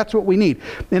standard. That's what we need.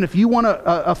 And if you want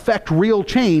to affect real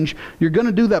change, you're going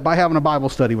to do that by having a Bible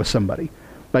study with somebody,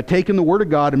 by taking the Word of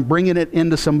God and bringing it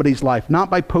into somebody's life, not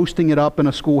by posting it up in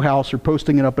a schoolhouse or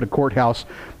posting it up at a courthouse.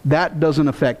 That doesn't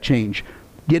affect change.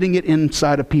 Getting it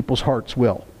inside of people's hearts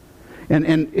will.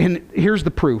 And here's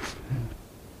the proof.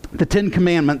 The Ten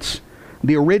Commandments,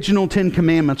 the original Ten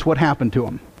Commandments, what happened to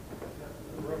them?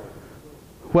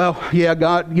 Well, yeah,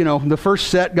 God, the first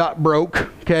set got broke.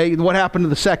 Okay, what happened to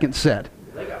the second set?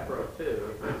 They got broke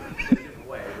too.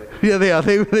 Way, yeah,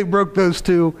 they broke those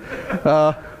too.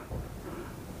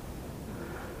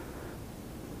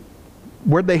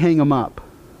 Where'd they hang them up?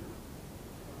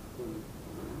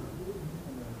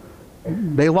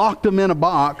 They locked them in a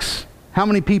box. How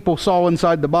many people saw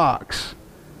inside the box?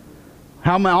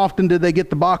 How often did they get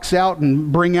the box out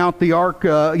and bring out the ark,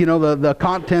 the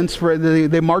contents,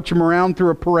 they march them around through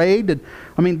a parade?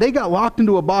 They got locked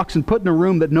into a box and put in a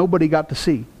room that nobody got to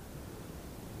see.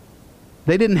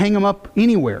 They didn't hang them up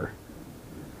anywhere.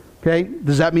 Okay,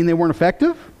 does that mean they weren't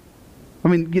effective?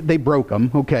 They broke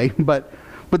them, okay, but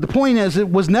the point is, it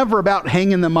was never about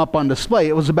hanging them up on display.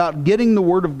 It was about getting the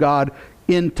Word of God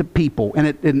into people, and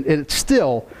it's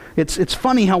still... It's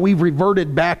funny how we've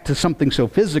reverted back to something so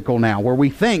physical now, where we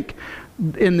think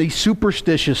in these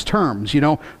superstitious terms,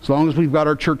 as long as we've got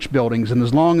our church buildings and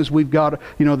as long as we've got,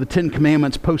 the Ten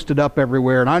Commandments posted up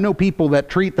everywhere. And I know people that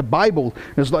treat the Bible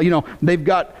as, they've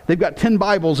got 10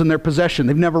 Bibles in their possession.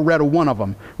 They've never read one of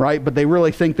them, right? But they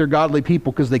really think they're godly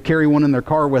people because they carry one in their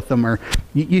car with them. Or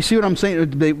you see what I'm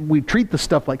saying? We treat the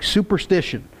stuff like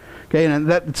superstition, okay?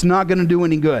 And it's not going to do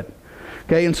any good.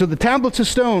 Okay, and so the tablets of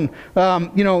stone,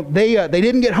 they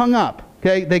didn't get hung up.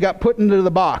 Okay, they got put into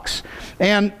the box,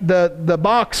 and the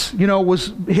box,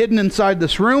 was hidden inside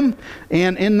this room,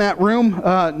 and in that room,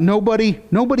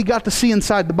 nobody got to see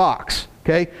inside the box.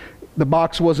 Okay, the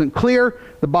box wasn't clear.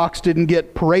 The box didn't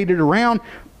get paraded around.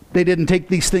 They didn't take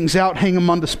these things out, hang them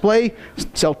on display,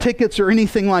 sell tickets or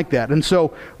anything like that. And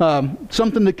so,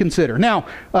 something to consider. Now,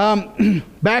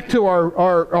 back to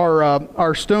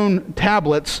our stone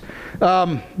tablets.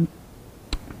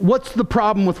 What's the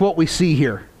problem with what we see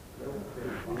here?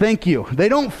 Thank you. They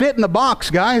don't fit in the box,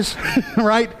 guys.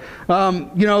 Right?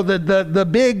 The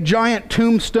big giant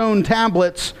tombstone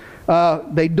tablets,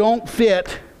 they don't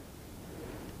fit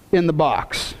in the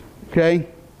box. Okay?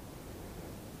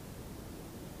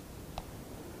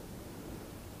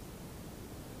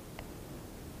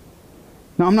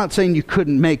 Now, I'm not saying you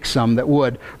couldn't make some that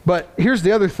would, but here's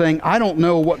the other thing. I don't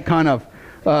know what kind of,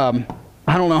 I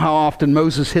don't know how often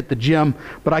Moses hit the gym,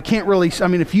 but I can't really,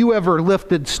 if you ever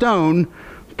lifted stone,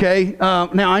 okay,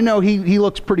 now I know he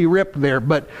looks pretty ripped there,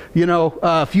 but,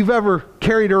 if you've ever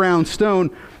carried around stone,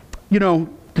 to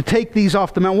take these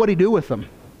off the mountain, what do you do with them?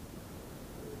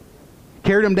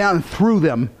 Carried them down and threw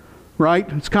them, right?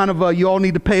 It's kind of, you all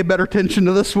need to pay better attention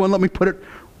to this one. Let me put it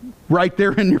right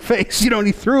there in your face.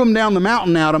 He threw him down the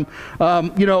mountain at him.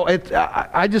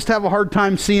 I just have a hard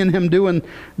time seeing him doing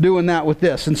that with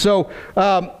this. And so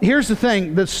here's the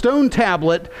thing. The stone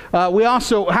tablet,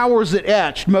 how was it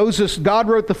etched? God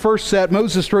wrote the first set.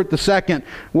 Moses wrote the second.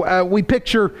 How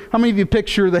many of you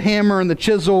picture the hammer and the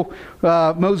chisel?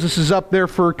 Moses is up there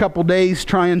for a couple days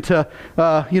trying to,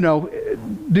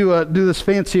 do this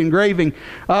fancy engraving.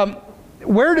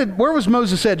 Where was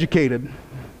Moses educated?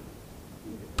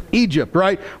 Egypt,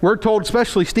 right? We're told,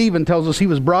 especially Stephen tells us, he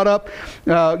was brought up,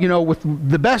 with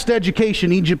the best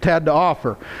education Egypt had to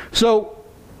offer. So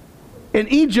in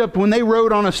Egypt, when they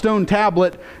wrote on a stone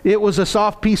tablet, it was a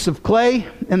soft piece of clay,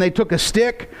 and they took a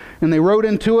stick and they wrote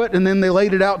into it, and then they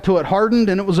laid it out till it hardened,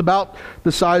 and it was about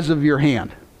the size of your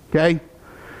hand. Okay?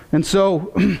 And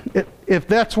so if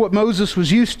that's what Moses was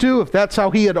used to, if that's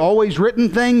how he had always written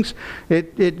things,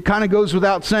 it kind of goes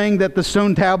without saying that the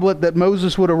stone tablet that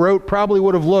Moses would have wrote probably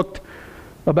would have looked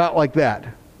about like that.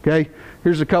 Okay?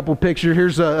 Here's a couple pictures.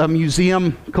 Here's a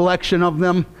museum collection of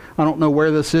them. I don't know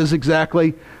where this is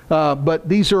exactly, but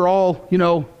these are all, you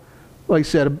know, like I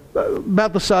said,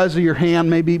 about the size of your hand,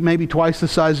 maybe twice the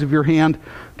size of your hand.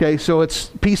 Okay, so it's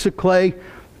a piece of clay.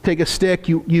 Take a stick,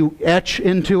 you etch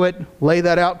into it, lay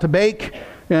that out to bake,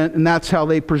 and that's how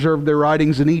they preserved their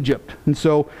writings in Egypt. And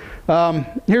so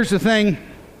here's the thing,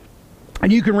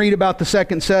 and you can read about the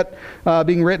second set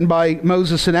being written by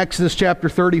Moses in Exodus chapter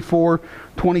 34,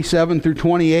 27 through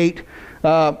 28.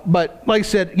 But like I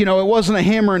said, you know, it wasn't a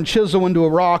hammer and chisel into a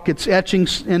rock. It's etching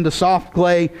into soft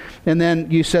clay, and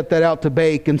then you set that out to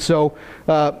bake. And so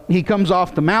he comes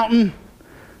off the mountain.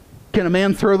 Can a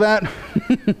man throw that?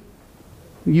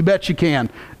 You bet you can.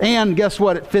 And guess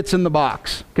what? It fits in the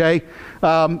box. Okay.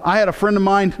 I had a friend of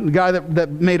mine, the guy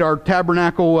that made our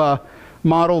tabernacle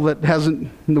model that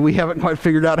we haven't quite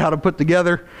figured out how to put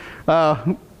together.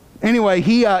 Anyway,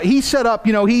 he set up,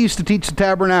 you know, he used to teach the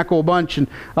tabernacle a bunch, and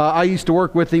I used to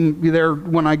work with him there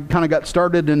when I kind of got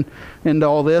started into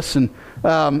all this. And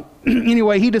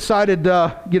anyway, he decided,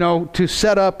 you know, to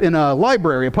set up in a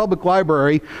library, a public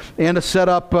library, and to set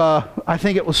up, I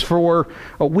think it was for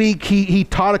a week. He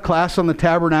taught a class on the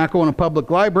tabernacle in a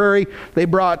public library. They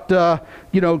brought,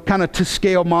 you know, kind of to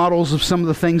scale models of some of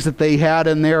the things that they had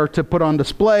in there to put on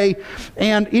display.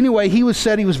 And anyway, he was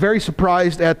very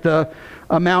surprised at the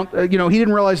amount, you know, he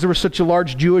didn't realize there was such a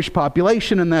large Jewish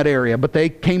population in that area, but they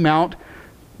came out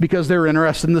because they were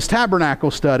interested in this tabernacle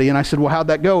study. And I said, well, how'd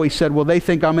that go? He said, well, they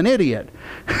think I'm an idiot.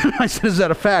 I said, is that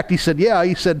a fact? He said, yeah.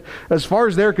 He said, as far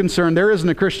as they're concerned, there isn't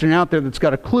a Christian out there that's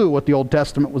got a clue what the Old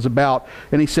Testament was about.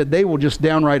 And he said, they will just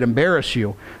downright embarrass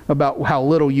you about how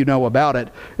little you know about it.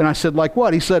 And I said, like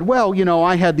what? He said, well, you know,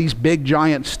 I had these big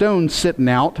giant stones sitting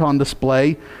out on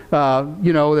display.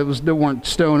 You know, they weren't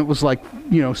stone. It was like,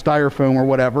 you know, styrofoam or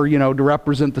whatever, you know, to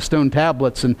represent the stone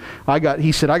tablets. And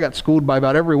he said, I got schooled by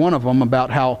about every one of them about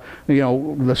how, you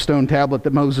know, the stone tablet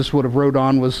that Moses would have wrote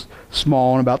on was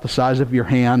small and about the size of your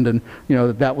hand, and, you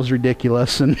know, that was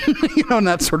ridiculous, and, you know, and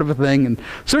that sort of a thing. And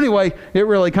so anyway, it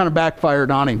really kind of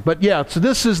backfired on him. But yeah, so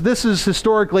this is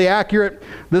historically accurate.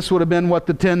 This would have been what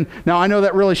the 10, now I know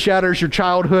that really shatters your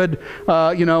childhood,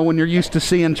 you know, when you're used to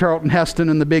seeing Charlton Heston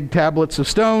and the big tablets of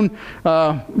stone,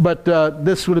 but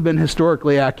this would have been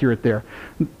historically accurate there.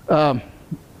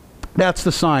 That's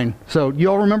the sign. So you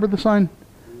all remember the sign?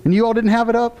 And you all didn't have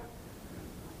it up?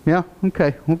 Yeah?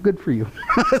 Okay. Well, good for you.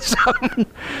 All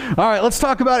right, let's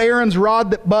talk about Aaron's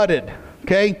rod that budded.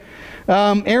 Okay?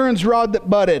 Aaron's rod that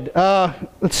budded.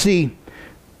 Let's see.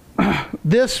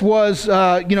 This was,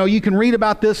 you know, you can read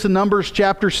about this in Numbers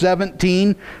chapter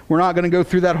 17. We're not going to go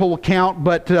through that whole account,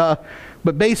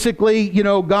 but basically, you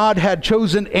know, God had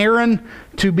chosen Aaron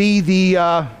to be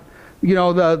the, you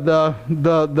know,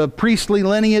 the priestly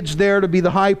lineage there, to be the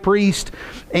high priest.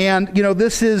 And, you know,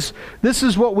 this is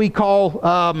what we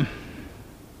call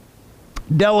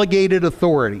delegated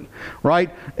authority, right?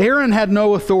 Aaron had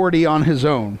no authority on his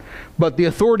own, but the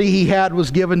authority he had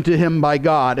was given to him by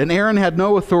God. And Aaron had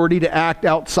no authority to act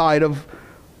outside of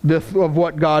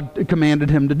what God commanded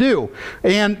him to do.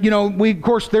 And, you know, of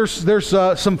course, there's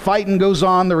some fighting goes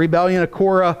on, the rebellion of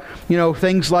Korah, you know,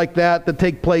 things like that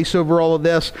take place over all of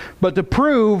this. But to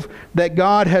prove that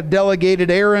God had delegated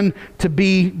Aaron to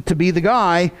be the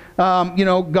guy, you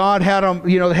know, God had them,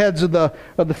 you know, the heads of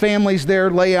the families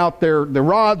there lay out their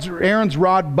rods. Aaron's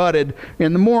rod budded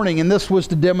in the morning, and this was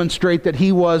to demonstrate that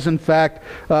he was, in fact,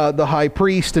 the high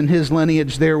priest, and his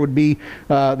lineage there would be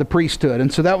the priesthood.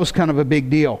 And so that was kind of a big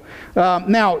deal.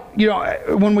 Now, you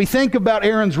know, when we think about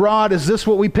Aaron's rod, is this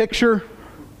what we picture?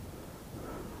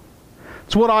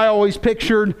 It's what I always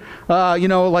pictured, you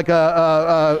know, like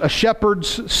a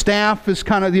shepherd's staff is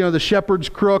kind of, you know, the shepherd's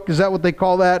crook. Is that what they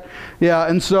call that? Yeah,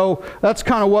 and so that's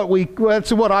kind of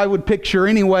that's what I would picture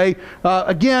anyway.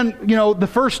 Again, you know, the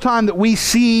first time that we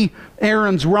see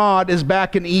Aaron's rod is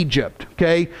back in Egypt,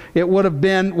 okay? It would have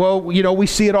been, well, you know, we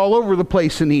see it all over the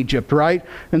place in Egypt, right?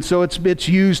 And so it's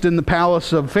used in the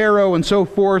palace of Pharaoh and so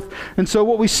forth. And so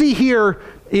what we see here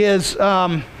is...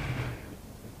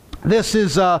 this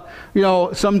is, you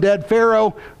know, some dead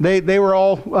pharaoh. They were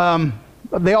all,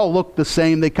 they all looked the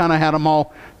same. They kind of had them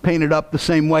all painted up the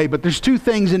same way. But there's two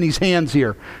things in his hands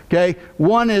here. Okay,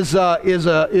 one is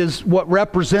what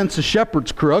represents a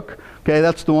shepherd's crook. Okay,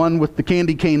 that's the one with the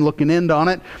candy cane looking end on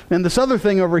it. And this other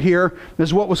thing over here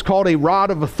is what was called a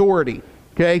rod of authority.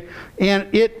 Okay, and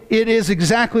it is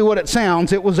exactly what it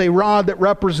sounds. It was a rod that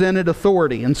represented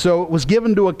authority, and so it was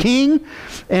given to a king.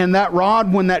 And that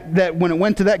rod, when when it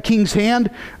went to that king's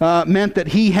hand, meant that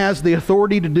he has the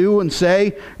authority to do and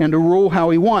say and to rule how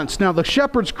he wants. Now, the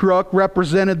shepherd's crook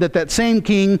represented that same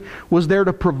king was there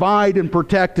to provide and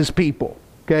protect his people.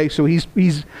 Okay, so he's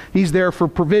there for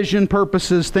provision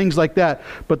purposes, things like that.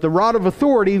 But the rod of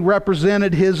authority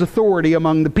represented his authority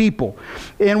among the people.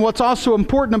 And what's also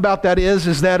important about that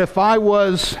is that if I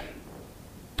was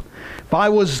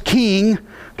king,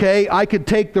 okay, I could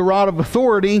take the rod of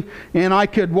authority and I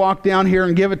could walk down here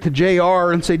and give it to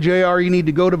JR and say, JR, you need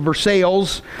to go to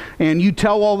Versailles, and you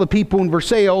tell all the people in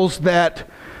Versailles that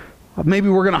maybe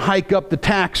we're going to hike up the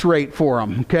tax rate for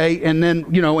them, okay? And then,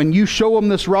 and you show them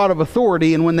this rod of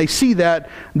authority, and when they see that,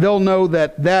 they'll know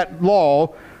that that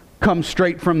law comes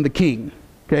straight from the king,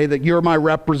 okay? That you're my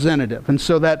representative. And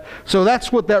so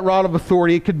that's what that rod of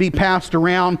authority, it could be passed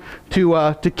around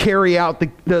to carry out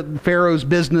the Pharaoh's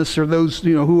business, or those,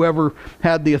 whoever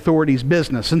had the authority's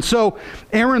business. And so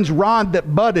Aaron's rod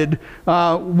that budded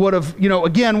would have,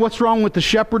 again, what's wrong with the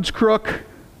shepherd's crook?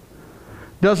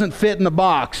 Doesn't fit in the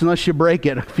box unless you break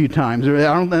it a few times.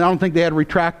 I don't think they had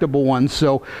retractable ones.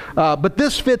 So, but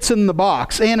this fits in the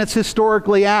box, and it's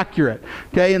historically accurate.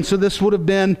 Okay, and so this would have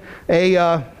been like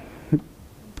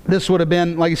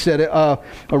I said, a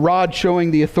rod showing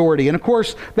the authority. And of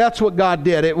course, that's what God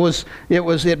did. It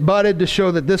budded to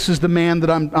show that this is the man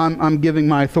that I'm giving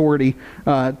my authority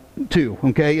to.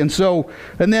 Okay, and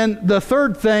then the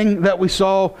third thing that we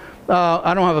saw.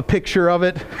 I don't have a picture of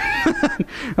it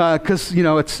because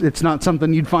it's not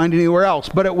something you'd find anywhere else.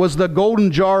 But it was the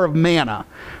golden jar of manna.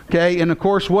 Okay, and of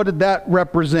course, what did that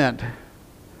represent?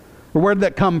 Or where did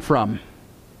that come from?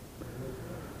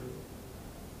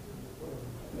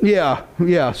 Yeah.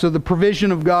 So the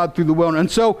provision of God through the wilderness.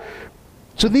 And so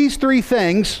these three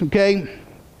things, okay,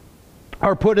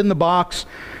 are put in the box,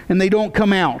 and they don't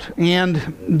come out, and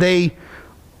they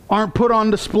aren't put on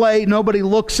display. Nobody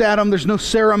looks at them. There's no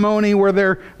ceremony where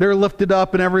they're lifted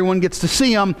up and everyone gets to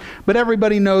see them. But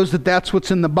everybody knows that that's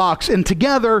what's in the box. And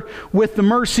together with the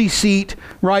mercy seat,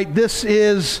 right? This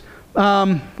is,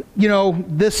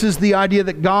 this is the idea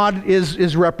that God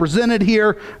is represented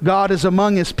here. God is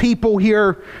among His people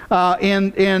here,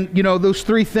 and those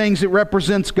three things. It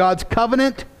represents God's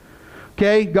covenant,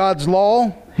 okay, God's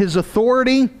law, His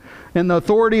authority, and the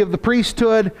authority of the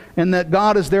priesthood, and that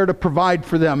God is there to provide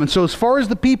for them. And so as far as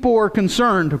the people are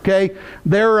concerned, okay,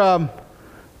 they're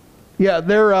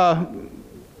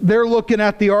looking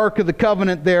at the Ark of the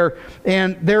Covenant there,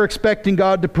 and they're expecting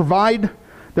God to provide,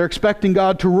 they're expecting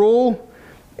God to rule,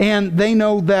 and they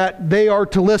know that they are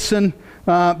to listen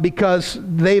because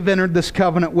they've entered this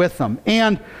covenant with them.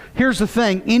 And here's the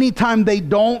thing, anytime they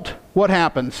don't, what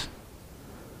happens?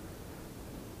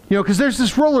 Because there's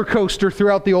this roller coaster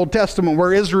throughout the Old Testament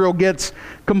where Israel gets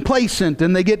complacent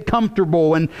and they get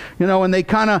comfortable, and and they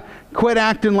kind of quit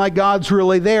acting like God's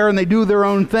really there, and they do their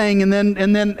own thing, and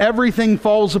then everything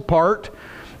falls apart,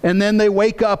 and then they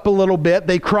wake up a little bit,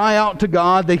 they cry out to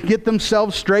God, they get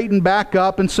themselves straightened back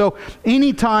up. And so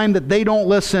anytime that they don't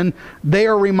listen, they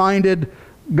are reminded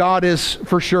God is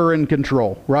for sure in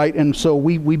control, right? And so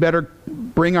we better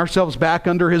bring ourselves back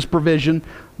under His provision,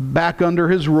 back under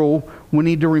His rule. We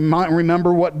need to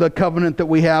remember what the covenant that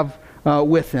we have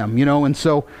with Him, and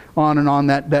so on and on.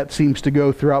 That seems to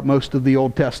go throughout most of the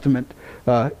Old Testament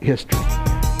history.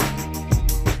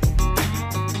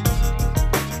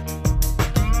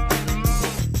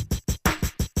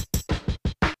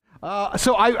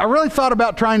 So I really thought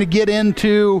about trying to get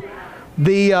into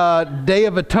the Day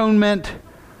of Atonement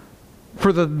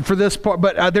for this part,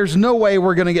 but there's no way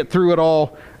we're going to get through it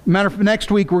all.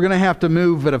 Next week we're going to have to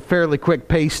move at a fairly quick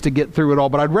pace to get through it all,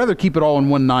 but I'd rather keep it all in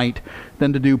one night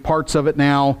than to do parts of it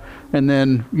now and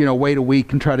then wait a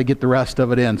week and try to get the rest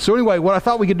of it in. So anyway, what I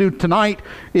thought we could do tonight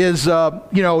is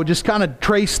just kind of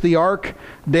trace the ark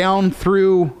down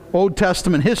through Old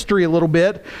Testament history a little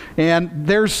bit. And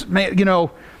there's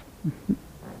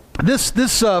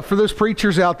this for those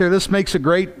preachers out there, this makes a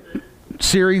great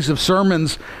series of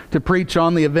sermons to preach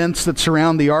on the events that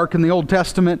surround the ark in the Old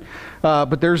Testament,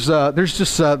 but there's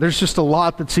just a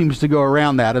lot that seems to go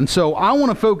around that, and so I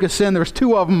want to focus in. There's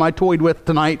two of them I toyed with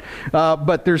tonight,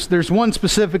 but there's one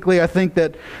specifically I think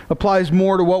that applies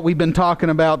more to what we've been talking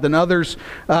about than others.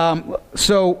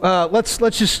 So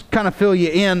let's just kind of fill you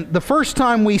in. The first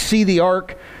time we see the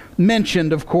ark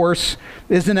mentioned, of course,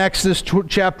 is in Exodus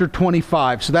chapter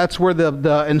 25. So that's where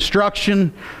the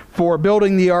instruction for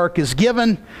building the ark is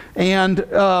given. And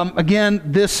again,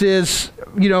 this is,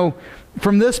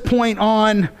 from this point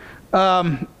on,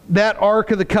 that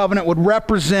Ark of the Covenant would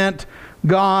represent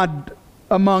God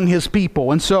among his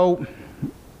people. And so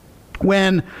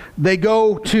when they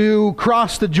go to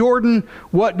cross the Jordan,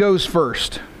 what goes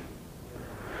first?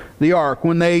 The Ark.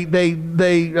 When they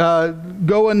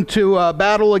go into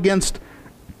battle against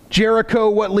Jericho,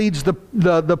 what leads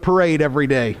the parade every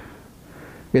day?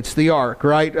 It's the Ark,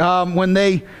 right? When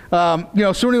they,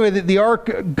 so anyway, the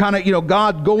Ark kind of,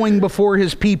 God going before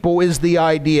his people is the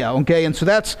idea, okay? And so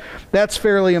that's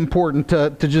fairly important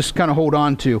to just kind of hold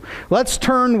on to. Let's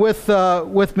turn with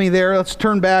me there. Let's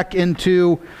turn back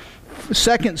into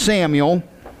 2 Samuel.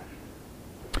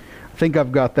 I think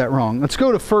I've got that wrong. Let's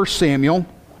go to 1 Samuel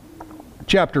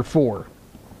chapter 4.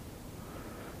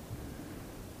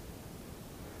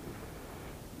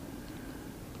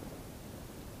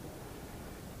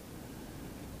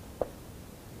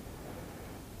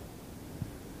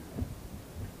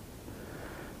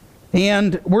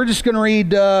 And we're just going to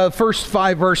read first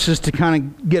 5 verses to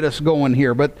kind of get us going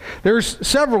here. But there's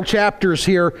several chapters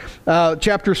here,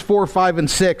 chapters 4, 5, and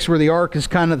 6, where the ark is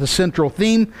kind of the central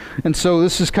theme. And so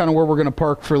this is kind of where we're going to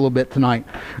park for a little bit tonight.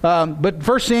 But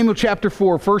 1 Samuel chapter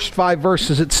 4, first 5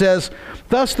 verses, it says,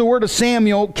 "Thus the word of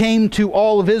Samuel came to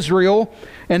all of Israel,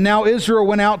 and now Israel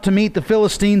went out to meet the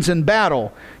Philistines in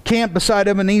battle, camped beside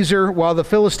Ebenezer, while the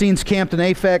Philistines camped in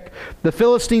Aphek. The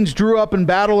Philistines drew up in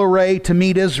battle array to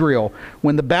meet Israel.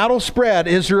 When the battle spread,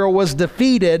 Israel was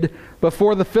defeated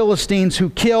before the Philistines, who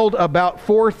killed about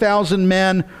 4,000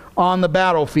 men on the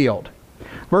battlefield."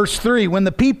 Verse 3, "When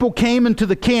the people came into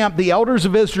the camp, the elders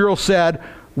of Israel said,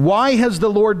 'Why has the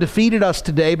Lord defeated us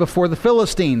today before the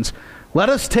Philistines? Let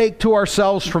us take to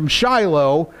ourselves from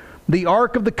Shiloh the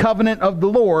ark of the covenant of the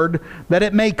Lord, that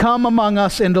it may come among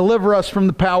us and deliver us from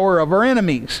the power of our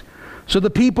enemies.' So the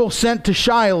people sent to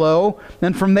Shiloh,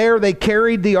 and from there they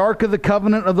carried the ark of the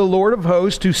covenant of the Lord of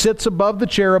hosts, who sits above the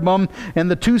cherubim, and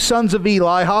the 2 sons of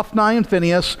Eli, Hophni and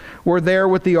Phinehas, were there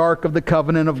with the ark of the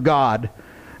covenant of God.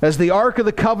 As the ark of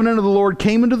the covenant of the Lord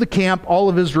came into the camp, all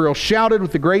of Israel shouted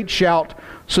with a great shout,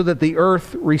 so that the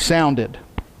earth resounded."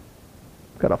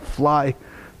 Got a fly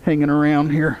hanging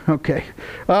around here. Okay.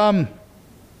 All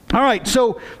right,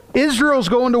 so Israel's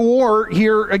going to war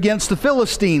here against the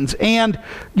Philistines. And,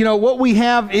 what we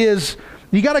have is,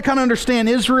 you got to kind of understand,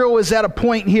 Israel is at a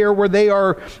point here where they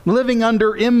are living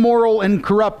under immoral and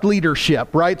corrupt leadership,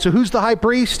 right? So who's the high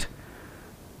priest?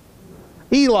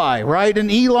 Eli, right? And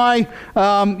Eli,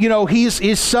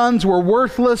 his sons were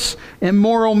worthless,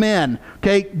 immoral men.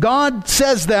 Okay, God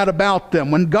says that about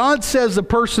them. When God says a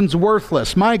person's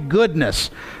worthless, my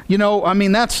goodness,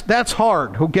 that's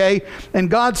hard, okay? And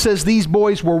God says these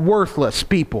boys were worthless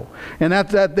people. And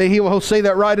he'll say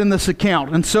that right in this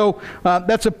account. And so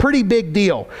that's a pretty big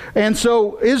deal. And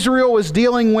so Israel is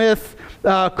dealing with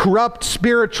corrupt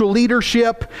spiritual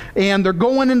leadership, and they're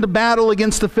going into battle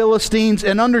against the Philistines.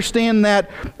 And understand that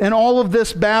in all of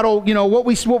this battle, what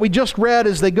we just read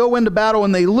is they go into battle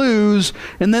and they lose,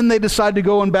 and then they decide to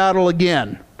go in battle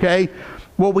again. Okay,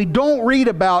 what we don't read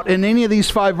about in any of these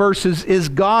 5 verses is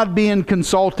God being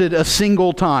consulted a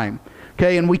single time.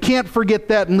 Okay, and we can't forget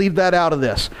that and leave that out of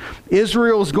this.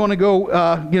 Israel is going to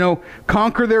go,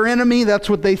 conquer their enemy. That's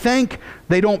what they think.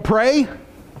 They don't pray.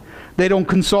 They don't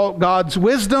consult God's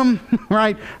wisdom,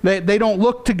 right? They don't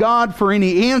look to God for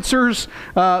any answers.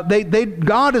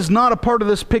 God is not a part of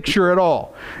this picture at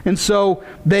all. And so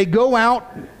they go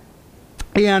out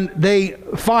and they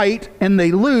fight and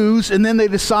they lose, and then they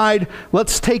decide,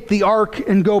 let's take the ark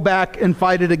and go back and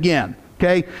fight it again.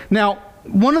 Okay? Now,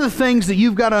 one of the things that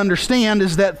you've got to understand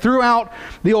is that throughout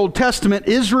the Old Testament,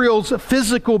 Israel's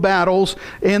physical battles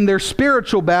and their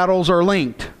spiritual battles are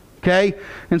linked. Okay?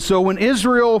 And so when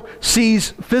Israel sees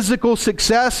physical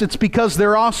success, it's because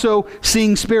they're also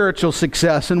seeing spiritual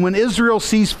success. And when Israel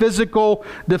sees physical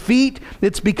defeat,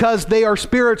 it's because they are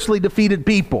spiritually defeated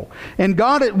people. And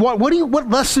God, what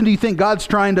lesson do you think God's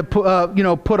trying to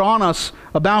put on us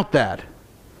about that?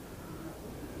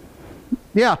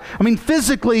 Yeah,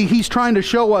 physically, he's trying to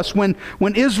show us when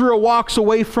Israel walks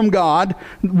away from God,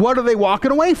 what are they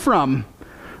walking away from?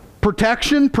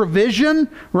 Protection, provision,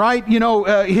 right?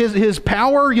 His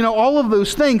power, all of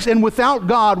those things. And without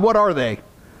God, what are they?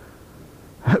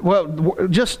 Well,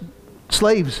 just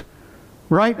slaves,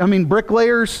 right?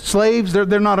 Bricklayers, slaves.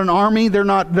 They're not an army. They're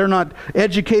not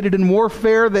educated in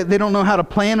warfare. They don't know how to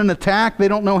plan an attack. They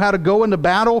don't know how to go into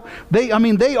battle. They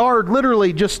are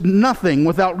literally just nothing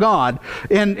without God.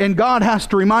 And God has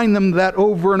to remind them that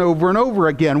over and over and over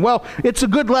again. Well, it's a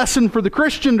good lesson for the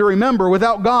Christian to remember,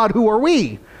 without God, who are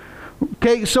we?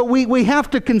 Okay, so we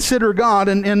have to consider God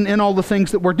in all the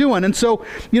things that we're doing. And so,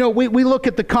 we look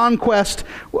at the conquest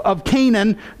of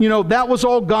Canaan. That was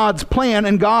all God's plan,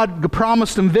 and God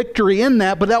promised them victory in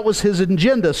that, but that was his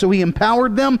agenda. So he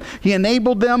empowered them, he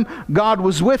enabled them, God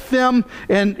was with them,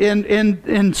 and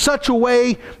in such a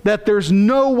way that there's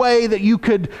no way that you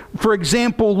could, for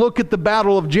example, look at the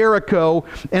Battle of Jericho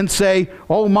and say,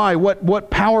 oh my,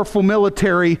 what powerful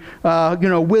military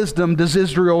wisdom does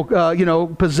Israel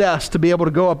possess to be able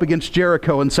to go up against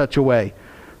Jericho in such a way,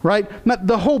 right?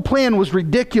 The whole plan was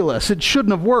ridiculous. It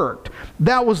shouldn't have worked.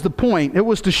 That was the point. It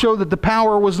was to show that the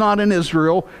power was not in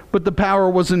Israel, but the power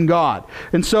was in God.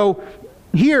 And so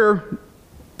here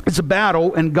it's a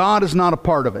battle, and God is not a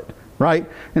part of it, right?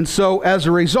 And so as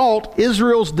a result,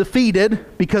 Israel's defeated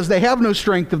because they have no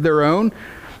strength of their own.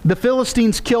 The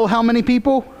Philistines kill how many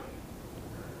people?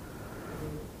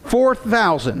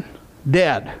 4,000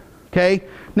 dead. Okay?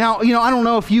 Now, I don't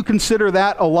know if you consider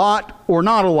that a lot or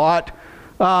not a lot,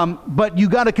 but you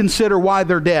got to consider why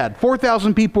they're dead.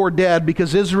 4,000 people are dead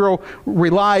because Israel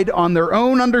relied on their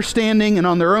own understanding and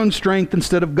on their own strength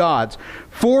instead of God's.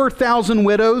 4,000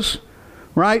 widows,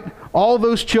 right? All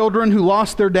those children who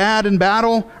lost their dad in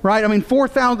battle, right?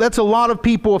 4,000, that's a lot of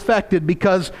people affected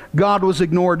because God was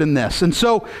ignored in this. And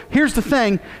so here's the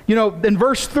thing, in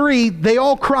verse 3, they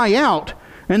all cry out,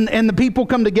 and the people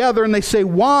come together and they say,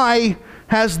 why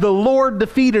has the Lord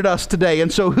defeated us today?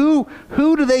 And so who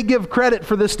do they give credit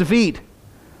for this defeat?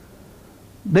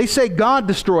 They say God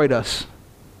destroyed us.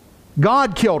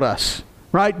 God killed us.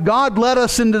 Right? God led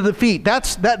us into defeat.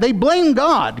 They blame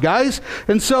God, guys.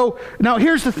 And so, now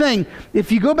here's the thing.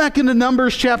 If you go back into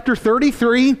Numbers chapter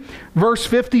 33, verse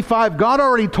 55, God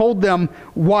already told them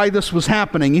why this was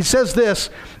happening. He says this,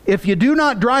 if you do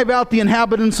not drive out the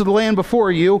inhabitants of the land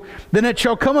before you, then it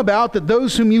shall come about that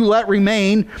those whom you let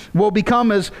remain will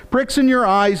become as pricks in your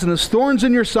eyes and as thorns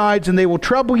in your sides, and they will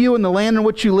trouble you in the land in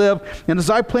which you live. And as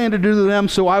I plan to do to them,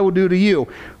 so I will do to you.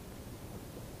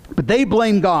 But they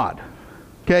blame God.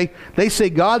 Okay? They say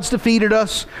God's defeated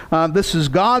us, this is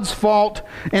God's fault,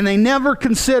 and they never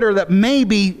consider that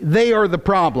maybe they are the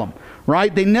problem,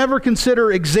 right? They never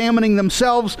consider examining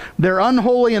themselves, their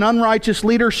unholy and unrighteous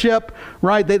leadership,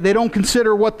 right? They don't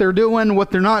consider what they're doing, what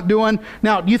they're not doing.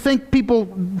 Now, do you think people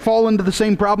fall into the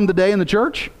same problem today in the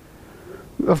church?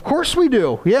 Of course we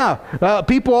do, yeah.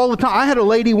 People all the time. I had a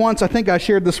lady once, I think I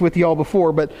shared this with you all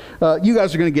before, but you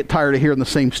guys are going to get tired of hearing the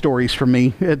same stories from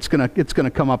me. It's gonna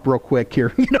come up real quick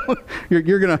here.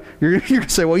 You're gonna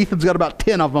say, well, Ethan's got about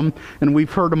 10 of them, and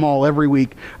we've heard them all every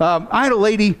week. I had a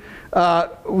lady,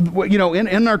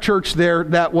 in our church there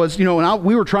that was, and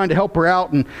we were trying to help her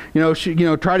out and, she,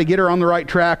 try to get her on the right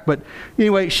track. But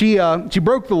anyway, she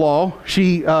broke the law.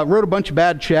 She wrote a bunch of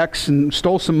bad checks and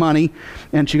stole some money,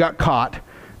 and she got caught.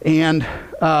 And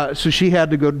so she had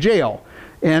to go to jail.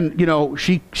 And,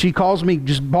 she calls me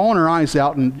just bawling her eyes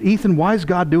out, and Ethan, why is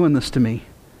God doing this to me?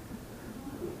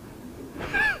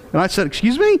 And I said,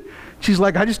 excuse me? She's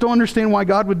like, I just don't understand why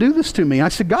God would do this to me. I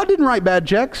said, God didn't write bad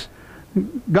checks.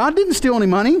 God didn't steal any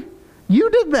money. You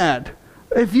did that.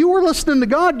 If you were listening to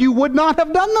God, you would not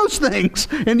have done those things,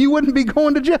 and you wouldn't be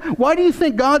going to jail. Why do you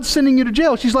think God's sending you to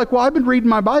jail? She's like, well, I've been reading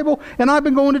my Bible, and I've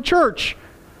been going to church.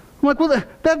 I'm like, well,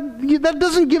 that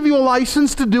doesn't give you a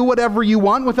license to do whatever you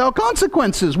want without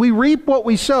consequences. We reap what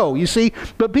we sow, you see.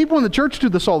 But people in the church do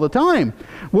this all the time.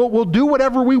 We'll do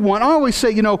whatever we want. I always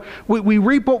say, we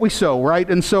reap what we sow, right?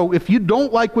 And so if you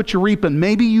don't like what you're reaping,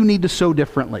 maybe you need to sow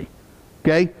differently,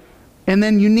 okay? And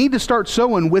then you need to start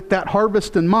sowing with that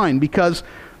harvest in mind, because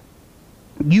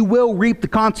you will reap the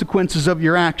consequences of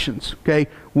your actions, okay?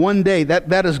 One day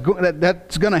that's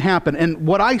going to happen. And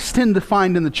what I tend to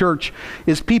find in the church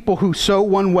is people who sow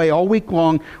one way all week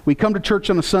long. We come to church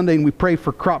on a Sunday and we pray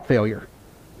for crop failure.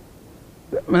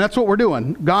 And that's what we're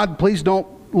doing. God, please don't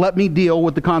let me deal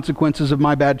with the consequences of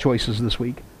my bad choices this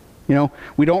week.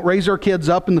 We don't raise our kids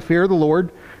up in the fear of the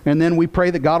Lord, and then we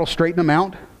pray that God will straighten them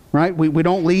out. Right? We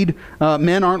don't lead,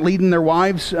 men aren't leading their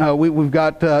wives. We've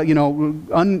got,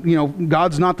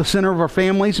 God's not the center of our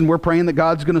families, and we're praying that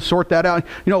God's going to sort that out.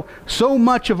 So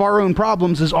much of our own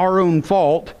problems is our own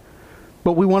fault,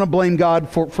 but we want to blame God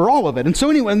for all of it. And so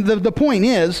anyway, the point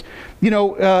is,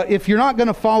 if you're not going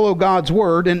to follow God's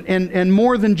word, and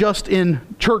more than just in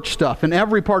church stuff, in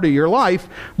every part of your life,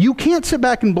 you can't sit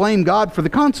back and blame God for the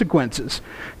consequences.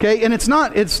 Okay? And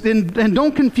and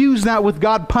don't confuse that with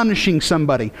God punishing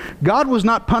somebody. God was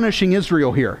not punishing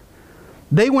Israel here.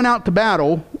 They went out to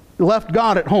battle, left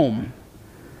God at home,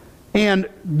 and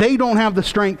they don't have the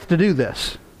strength to do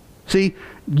this. See,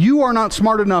 you are not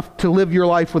smart enough to live your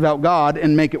life without God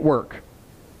and make it work.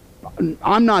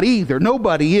 I'm not either.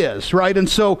 Nobody is, right? And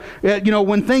so,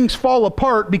 when things fall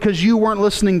apart because you weren't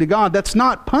listening to God, that's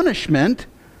not punishment.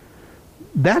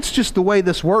 That's just the way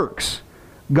this works.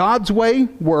 God's way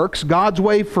works. God's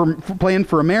way for plan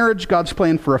for a marriage, God's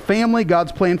plan for a family,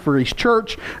 God's plan for His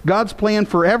church, God's plan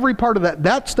for every part of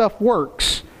that stuff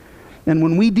works. And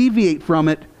when we deviate from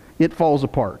it, it falls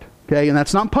apart. Okay? And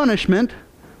that's not punishment.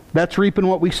 That's reaping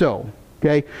what we sow.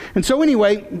 Okay? And so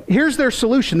anyway, here's their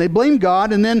solution. They blame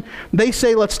God, and then they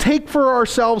say, let's take for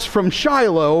ourselves from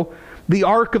Shiloh the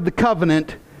Ark of the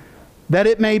Covenant, that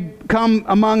it may come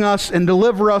among us and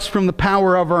deliver us from the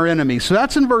power of our enemies. So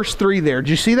that's in verse 3 there.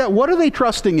 Do you see that? What are they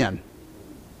trusting in?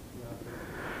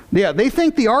 Yeah, they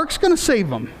think the ark's going to save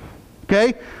them.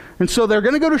 Okay? And so they're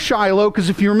going to go to Shiloh,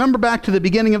 because if you remember back to the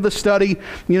beginning of the study,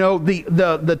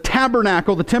 the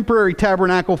tabernacle, the temporary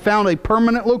tabernacle, found a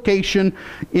permanent location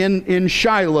in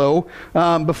Shiloh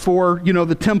before,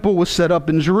 the temple was set up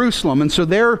in Jerusalem. And so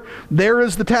there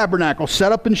is the tabernacle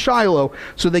set up in Shiloh.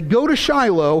 So they go to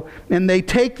Shiloh and they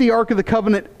take the Ark of the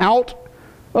Covenant out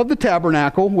of the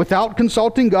tabernacle without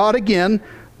consulting God again.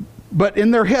 But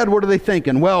in their head, what are they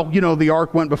thinking? Well, the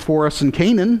ark went before us in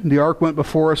Canaan. The ark went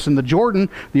before us in the Jordan.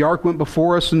 The ark went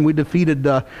before us and we defeated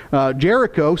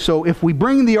Jericho. So if we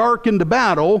bring the ark into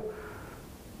battle,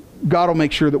 God will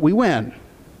make sure that we win.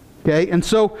 Okay? And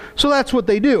so that's what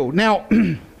they do. Now,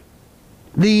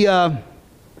 the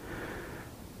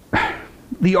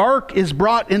ark is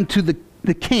brought into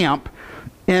the camp.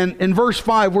 And in verse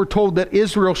 5, we're told that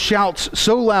Israel shouts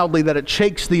so loudly that it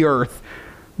shakes the earth.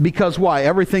 Because why?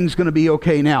 Everything's going to be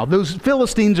okay now. Those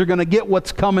Philistines are going to get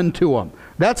what's coming to them.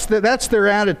 That's their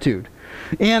attitude.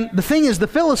 And the thing is, the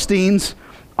Philistines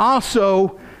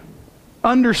also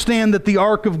understand that the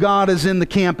ark of God is in the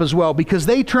camp as well, because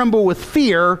they tremble with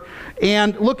fear.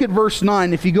 And look at verse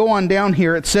 9. If you go on down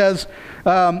here, it says,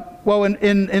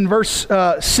 in verse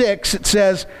 6, it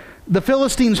says, the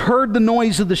Philistines heard the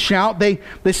noise of the shout. They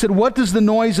said, what does the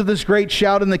noise of this great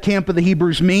shout in the camp of the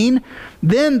Hebrews mean?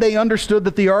 Then they understood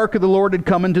that the ark of the Lord had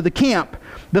come into the camp.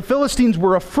 The Philistines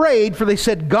were afraid, for they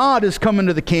said, God has come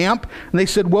into the camp. And they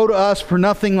said, woe to us, for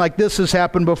nothing like this has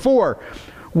happened before.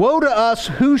 Woe to us,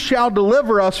 who shall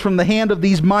deliver us from the hand of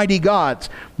these mighty gods?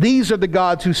 These are the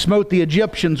gods who smote the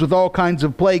Egyptians with all kinds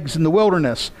of plagues in the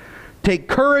wilderness. Take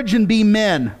courage and be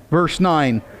men, verse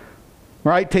 9.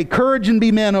 Right? Take courage and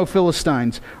be men, O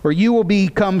Philistines, or you will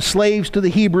become slaves to the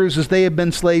Hebrews as they have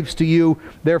been slaves to you.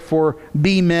 Therefore,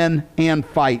 be men and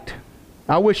fight.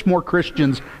 I wish more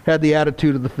Christians had the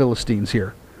attitude of the Philistines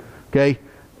here. Okay?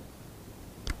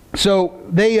 So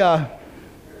they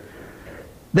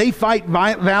fight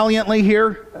valiantly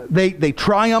here. They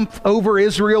triumph over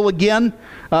Israel again.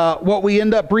 What we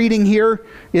end up reading here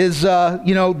is,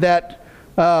 that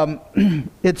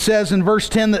it says in verse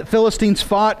 10 that Philistines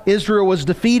fought, Israel was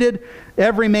defeated,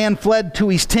 every man fled to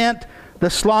his tent, the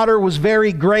slaughter was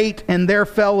very great, and there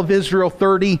fell of Israel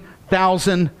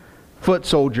 30,000 foot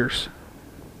soldiers.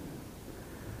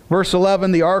 Verse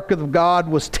 11, the ark of God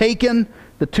was taken,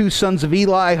 the two sons of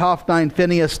Eli, Hophni and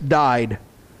Phinehas, died.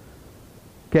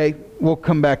 Okay, we'll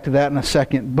come back to that in a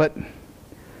second, but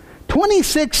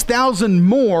 26,000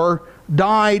 more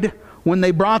died when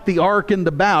they brought the ark into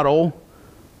battle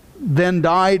than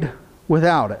died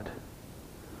without it.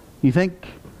 You think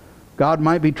God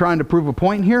might be trying to prove a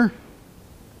point here?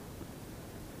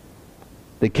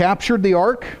 They captured the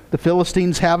ark. The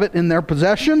Philistines have it in their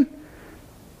possession.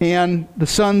 And the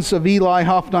sons of Eli,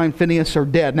 Hophni, and Phinehas are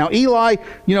dead. Now Eli,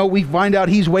 we find out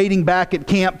he's waiting back at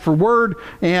camp for word.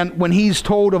 And when he's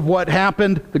told of what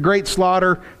happened, the great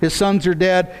slaughter, his sons are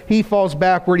dead, he falls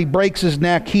backward, he breaks his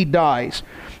neck, he dies.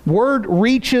 Word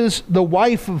reaches the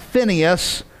wife of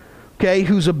Phinehas, okay,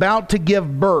 who's about to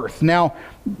give birth. Now,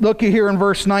 look here in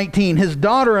verse 19. His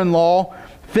daughter-in-law,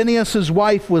 Phinehas'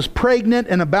 wife, was pregnant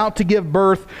and about to give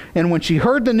birth, and when she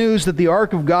heard the news that the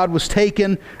ark of God was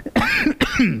taken,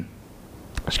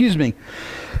 excuse me,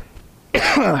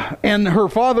 and her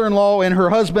father-in-law and her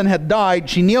husband had died,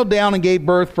 she kneeled down and gave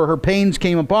birth, for her pains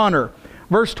came upon her.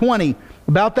 Verse 20.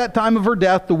 About that time of her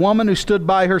death, the woman who stood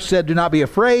by her said, do not be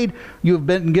afraid. You have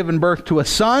been given birth to a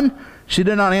son. She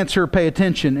did not answer or pay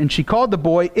attention. And she called the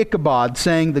boy Ichabod,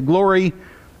 saying, the glory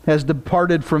has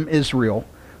departed from Israel,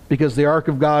 because the ark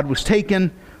of God was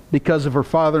taken because of her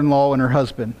father-in-law and her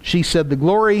husband. She said, the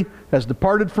glory has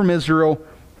departed from Israel,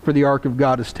 for the ark of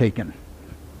God is taken.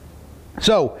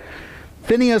 So,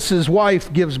 Phinehas'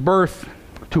 wife gives birth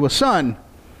to a son.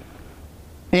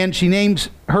 And she names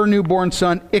her newborn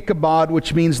son Ichabod,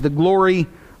 which means the glory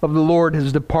of the Lord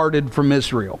has departed from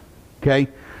Israel. Okay?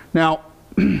 Now,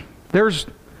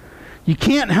 you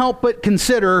can't help but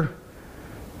consider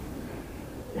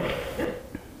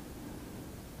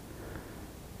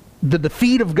the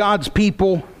defeat of God's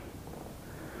people,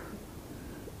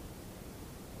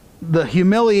 the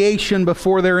humiliation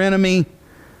before their enemy,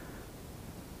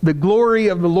 the glory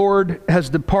of the Lord has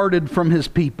departed from his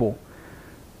people.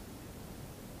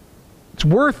 It's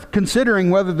worth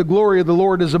considering whether the glory of the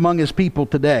Lord is among his people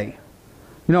today.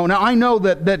 You know, now I know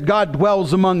that God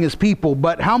dwells among his people,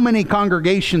 but how many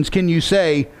congregations can you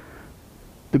say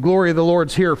the glory of the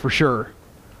Lord's here for sure?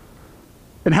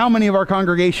 And how many of our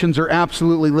congregations are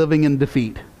absolutely living in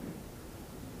defeat?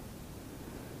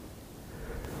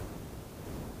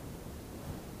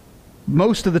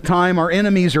 Most of the time, our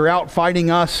enemies are out fighting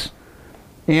us,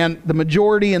 and the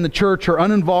majority in the church are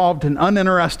uninvolved and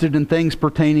uninterested in things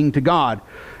pertaining to God.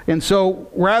 And so,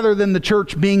 rather than the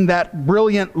church being that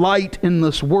brilliant light in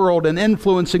this world and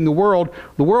influencing the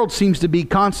world seems to be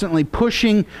constantly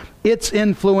pushing its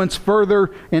influence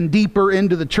further and deeper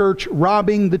into the church,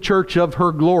 robbing the church of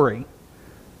her glory.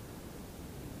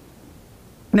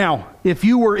 Now, if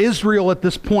you were Israel at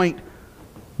this point,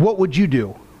 what would you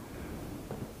do?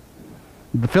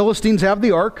 The Philistines have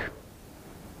the ark.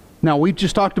 Now, we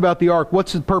just talked about the ark.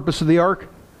 What's the purpose of the ark?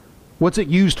 What's it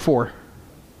used for?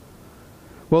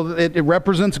 Well, it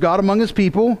represents God among his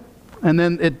people, and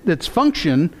then its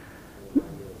function,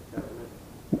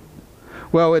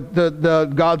 well,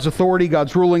 God's authority,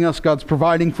 God's ruling us, God's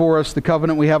providing for us, the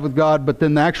covenant we have with God, but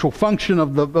then the actual function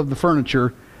of the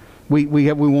furniture, we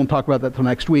won't talk about that till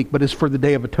next week, but it's for the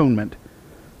Day of Atonement.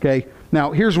 Okay?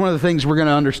 Now, here's one of the things we're going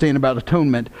to understand about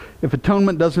atonement. If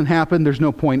atonement doesn't happen, there's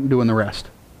no point in doing the rest.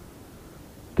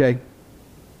 Okay?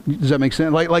 Does that make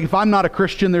sense? Like if I'm not a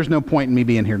Christian, there's no point in me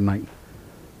being here tonight.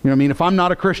 You know what I mean? If I'm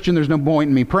not a Christian, there's no point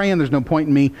in me praying. There's no point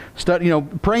in me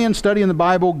praying, studying the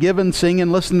Bible, giving,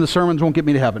 singing, listening to sermons won't get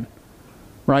me to heaven.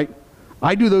 Right?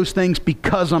 I do those things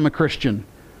because I'm a Christian.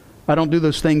 I don't do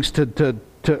those things to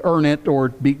earn it or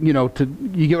be, you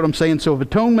get what I'm saying? So if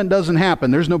atonement doesn't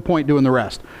happen, there's no point doing the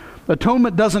rest.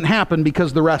 Atonement doesn't happen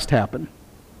because the rest happen.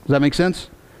 Does that make sense?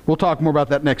 We'll talk more about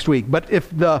that next week. But if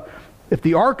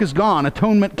the ark is gone,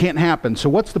 atonement can't happen. So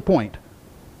what's the point?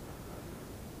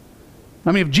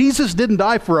 I mean, if Jesus didn't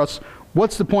die for us,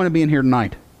 what's the point of being here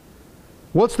tonight?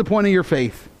 What's the point of your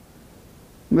faith?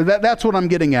 That's what I'm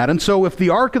getting at. And so if the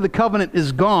Ark of the Covenant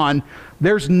is gone,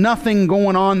 there's nothing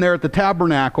going on there at the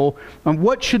tabernacle. And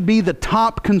what should be the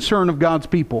top concern of God's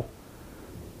people?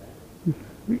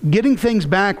 Getting things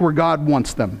back where God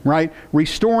wants them, right?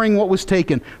 Restoring what was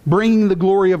taken, bringing the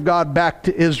glory of God back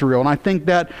to Israel. And I think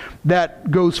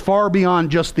that goes far beyond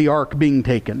just the ark being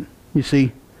taken, you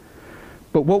see.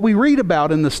 But what we read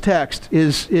about in this text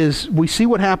is we see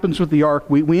what happens with the ark.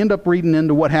 We end up reading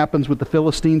into what happens with the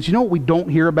Philistines. You know what we don't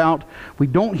hear about? We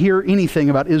don't hear anything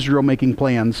about Israel making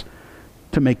plans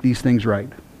to make these things right.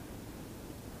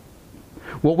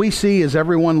 What we see is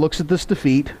everyone looks at this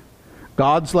defeat.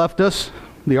 God's left us.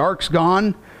 The ark's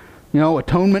gone.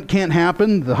 Atonement can't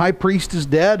happen. The high priest is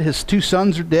dead. His 2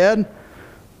 sons are dead.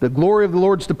 The glory of the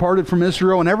Lord's departed from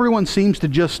Israel, and everyone seems to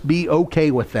just be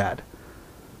okay with that.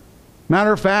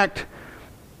 Matter of fact,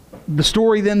 the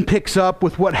story then picks up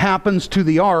with what happens to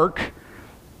the ark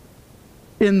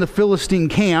in the Philistine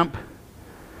camp.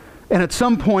 And at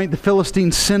some point, the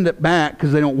Philistines send it back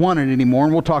because they don't want it anymore.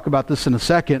 And we'll talk about this in a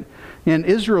second. And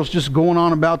Israel's just going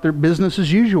on about their business as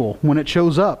usual when it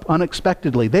shows up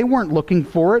unexpectedly. They weren't looking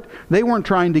for it. They weren't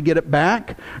trying to get it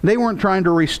back. They weren't trying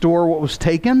to restore what was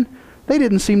taken. They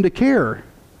didn't seem to care.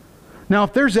 Now,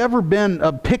 if there's ever been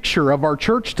a picture of our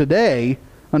church today,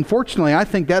 unfortunately, I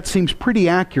think that seems pretty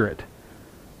accurate.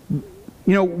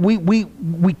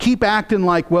 We keep acting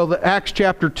like, well, the Acts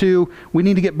chapter 2, we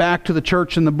need to get back to the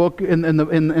church in the book in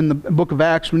the book of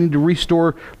Acts. We need to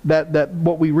restore that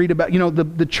what we read about.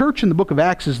 The church in the book of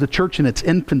Acts is the church in its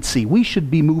infancy. We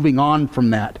should be moving on from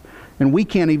that, and we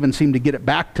can't even seem to get it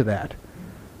back to that.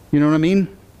 You know what I mean?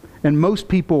 And most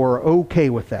people are okay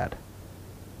with that.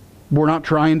 We're not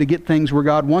trying to get things where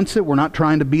God wants it. We're not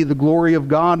trying to be the glory of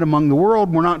God among the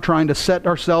world. We're not trying to set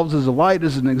ourselves as a light,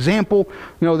 as an example.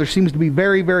 There seems to be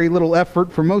very, very little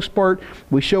effort for most part.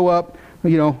 We show up,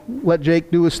 let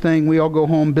Jake do his thing. We all go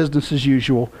home, business as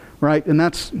usual, right? And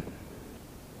that's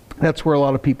where a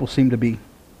lot of people seem to be.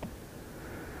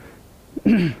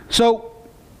 So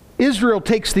Israel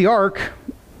takes the ark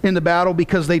in the battle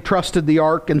because they trusted the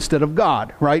ark instead of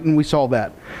God, right? And we saw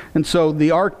that. And so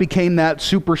the ark became that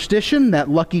superstition, that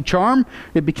lucky charm.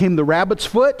 It became the rabbit's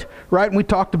foot, right? And we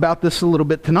talked about this a little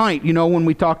bit tonight, when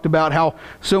we talked about how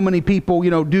so many people,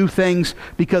 do things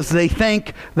because they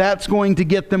think that's going to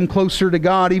get them closer to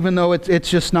God, even though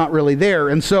it's just not really there.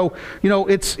 And so,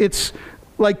 it's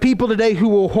like people today who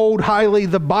will hold highly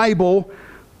the Bible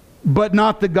but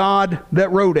not the God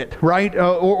that wrote it, right?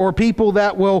 Or people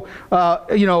that will,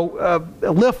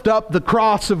 lift up the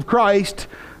cross of Christ,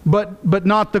 but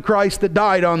not the Christ that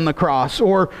died on the cross.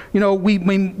 Or,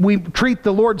 we treat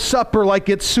the Lord's Supper like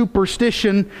it's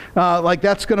superstition, like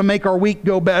that's going to make our week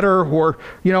go better. Or,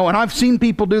 and I've seen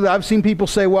people do that. I've seen people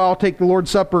say, well, I'll take the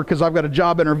Lord's Supper because I've got a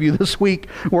job interview this week,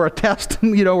 or a test,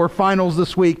 or finals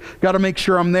this week. Got to make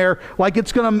sure I'm there. Like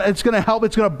it's going to help.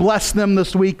 It's going to bless them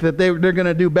this week, that they're going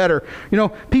to do better.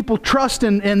 People trust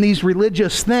in these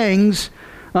religious things.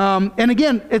 And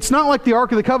again, it's not like the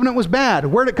Ark of the Covenant was bad.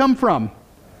 Where'd it come from?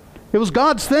 It was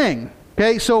God's thing.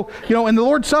 Okay, so, and the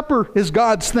Lord's Supper is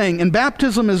God's thing, and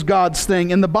baptism is God's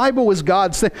thing, and the Bible is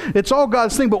God's thing. It's all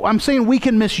God's thing, but I'm saying we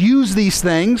can misuse these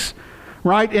things,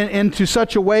 right, into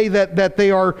such a way that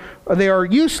they are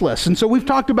useless. And so we've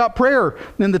talked about prayer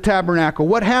in the tabernacle.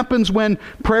 What happens when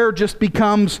prayer just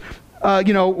becomes, we're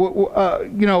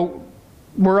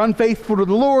unfaithful to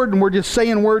the Lord, and we're just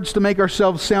saying words to make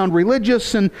ourselves sound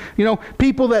religious, and,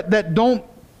 people that don't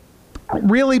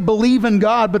really believe in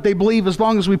God, but they believe as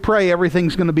long as we pray,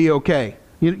 everything's going to be okay.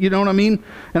 You know what I mean?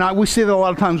 And we see that a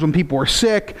lot of times when people are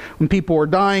sick, when people are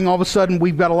dying, all of a sudden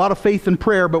we've got a lot of faith in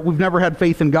prayer, but we've never had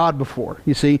faith in God before,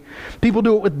 you see. People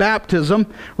do it with baptism,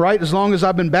 right? As long as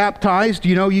I've been baptized,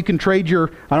 you can trade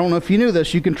I don't know if you knew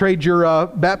this, you can trade your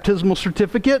baptismal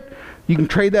certificate. You can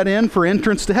trade that in for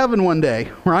entrance to heaven one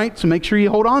day, right? So make sure you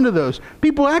hold on to those.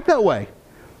 People act that way,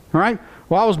 all right?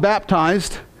 Well, I was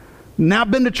baptized.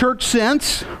 Not been to church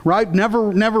since, right? Never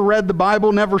read the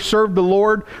Bible, never served the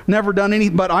Lord, never done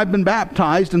anything, but I've been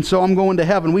baptized, and so I'm going to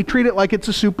heaven. We treat it like it's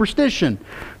a superstition,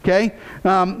 okay?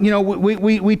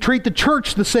 We treat the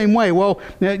church the same way. Well,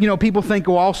 people think,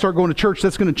 well, I'll start going to church,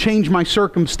 that's going to change my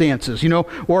circumstances,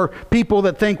 or people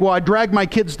that think, well, I drag my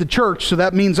kids to church, so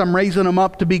that means I'm raising them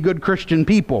up to be good Christian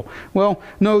people. Well,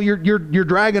 no, you're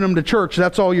dragging them to church.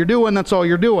 That's all you're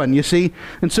doing, you see?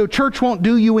 And so church won't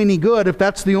do you any good if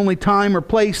that's the only time or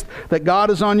place that God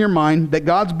is on your mind, that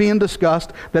God's being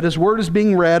discussed, that His Word is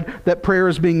being read, that prayer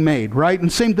is being made, right?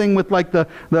 And same thing with like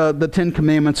the Ten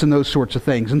Commandments and those sorts of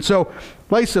things. And so,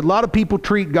 like I said, a lot of people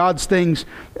treat God's things,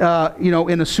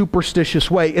 in a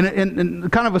superstitious way. And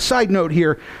kind of a side note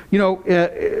here,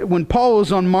 when Paul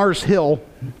was on Mars Hill,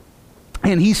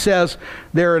 and he says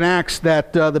there in Acts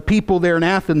that the people there in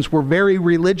Athens were very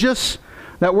religious.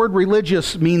 That word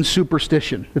religious means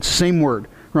superstition. It's the same word,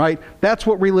 right? That's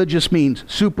what religious means,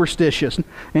 superstitious.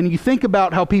 And you think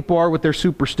about how people are with their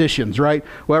superstitions, right?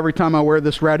 Well, every time I wear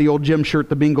this ratty old gym shirt,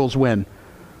 the Bengals win.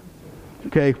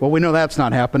 Okay, well, we know that's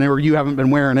not happening, or you haven't been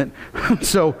wearing it.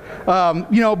 So,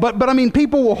 but I mean,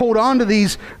 people will hold on to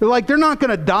these, like they're not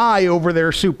going to die over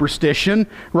their superstition,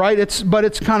 right? But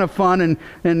it's kind of fun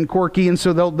and quirky, and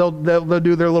so they'll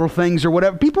do their little things or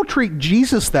whatever. People treat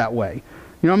Jesus that way.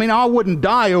 I wouldn't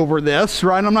die over this,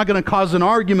 right? I'm not going to cause an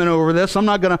argument over this. I'm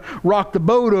not going to rock the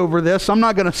boat over this. I'm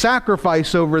not going to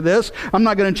sacrifice over this. I'm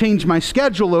not going to change my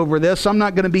schedule over this. I'm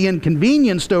not going to be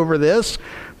inconvenienced over this.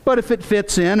 But if it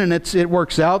fits in and it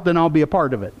works out, then I'll be a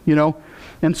part of it,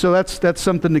 And so that's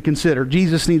something to consider.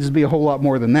 Jesus needs to be a whole lot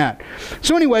more than that.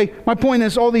 So anyway, my point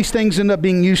is all these things end up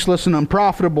being useless and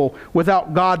unprofitable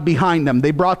without God behind them.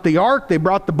 They brought the ark, they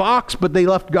brought the box, but they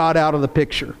left God out of the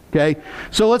picture, okay?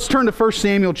 So let's turn to 1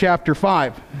 Samuel chapter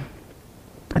 5.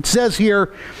 It says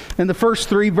here in the first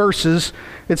 3 verses,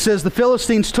 it says, the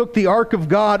Philistines took the ark of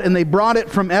God and they brought it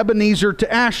from Ebenezer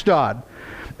to Ashdod.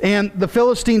 And the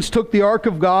Philistines took the ark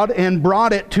of God and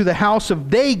brought it to the house of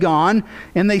Dagon,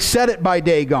 and they set it by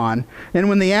Dagon. And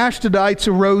when the Ashdodites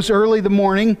arose early the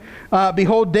morning,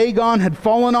 behold, Dagon had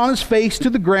fallen on his face to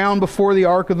the ground before the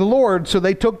ark of the Lord. So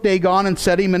they took Dagon and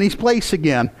set him in his place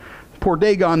again. Poor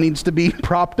Dagon needs to be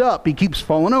propped up. He keeps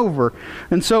falling over.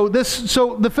 And so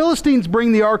the Philistines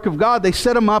bring the ark of God. They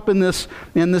set him up in this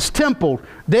temple.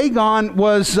 Dagon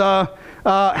was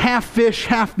half fish,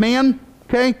 half man.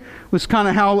 Okay, was kind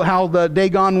of how the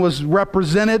Dagon was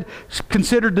represented. It's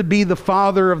considered to be the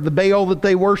father of the Baal that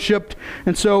they worshipped,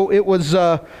 and so it was.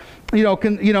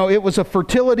 It was a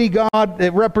fertility god.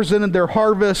 It represented their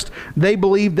harvest. They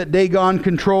believed that Dagon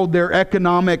controlled their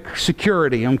economic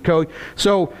security. Okay?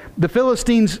 So the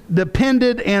Philistines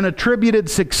depended and attributed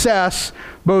success,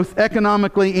 both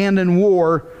economically and in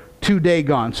war, to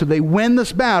Dagon. So they win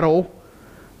this battle,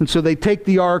 and so they take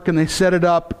the ark and they set it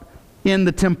up in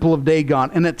the temple of Dagon.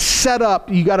 And it's set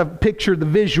up, you got to picture the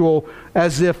visual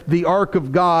as if the ark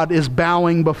of God is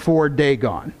bowing before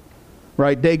Dagon.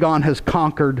 Right? Dagon has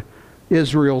conquered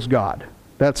Israel's God.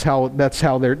 That's how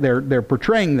they're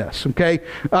portraying this. Okay?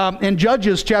 In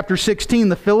Judges chapter 16,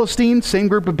 the Philistines, same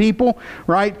group of people,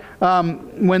 right?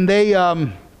 When they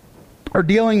are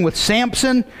dealing with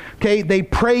Samson, okay, they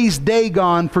praise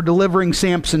Dagon for delivering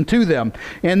Samson to them.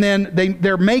 And then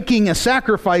they're making a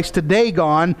sacrifice to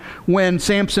Dagon when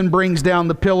Samson brings down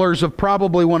the pillars of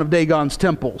probably one of Dagon's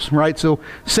temples, right? So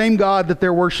same God that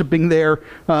they're worshiping there,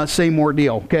 same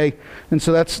ordeal, okay? And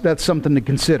so that's something to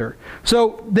consider.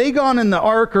 So Dagon and the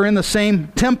ark are in the same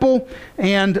temple,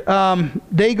 and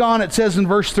Dagon, it says in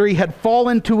verse 3, had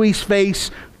fallen to his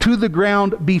face to the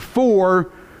ground before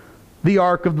the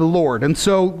ark of the Lord. And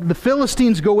so the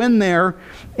Philistines go in there,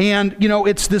 and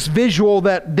it's this visual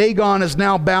that Dagon is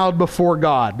now bowed before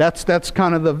God. That's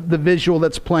kind of the visual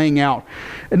that's playing out.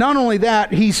 And not only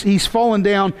that, he's fallen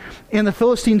down, and the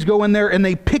Philistines go in there and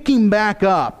they pick him back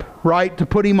up, right, to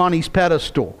put him on his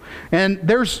pedestal. And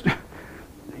there's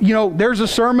a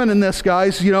sermon in this,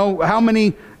 guys. How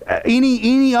many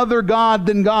any other god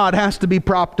than God has to be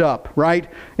propped up, right?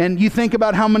 And you think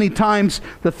about how many times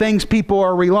the things people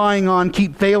are relying on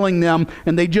keep failing them,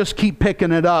 and they just keep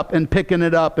picking it up and picking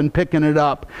it up and picking it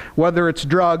up, whether it's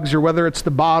drugs or whether it's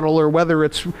the bottle or whether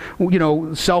it's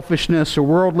selfishness or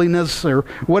worldliness or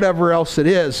whatever else it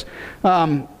is.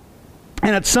 And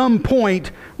at some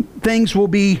point,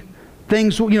 the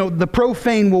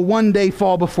profane will one day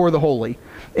fall before the holy.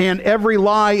 And every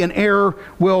lie and error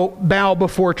will bow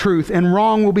before truth, and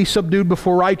wrong will be subdued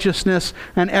before righteousness,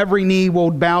 and every knee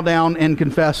will bow down and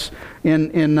confess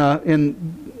in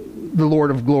the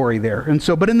Lord of glory there. And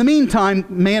so, but in the meantime,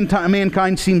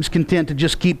 mankind seems content to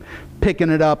just keep picking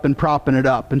it up and propping it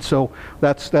up, and so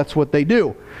that's what they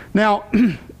do. Now,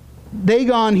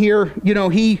 Dagon here,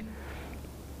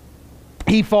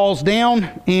 he falls down,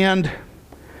 and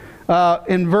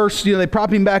in verse, they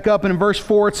prop him back up, and in verse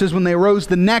 4 it says, when they arose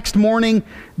the next morning,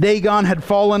 Dagon had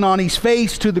fallen on his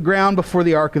face to the ground before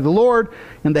the ark of the Lord,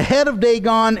 and the head of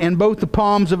Dagon and both the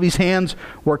palms of his hands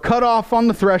were cut off on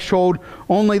the threshold,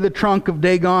 only the trunk of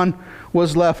Dagon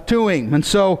was left to him. And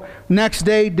so next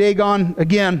day, Dagon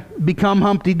again become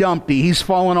Humpty Dumpty. He's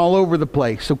fallen all over the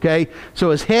place, okay? So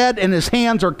his head and his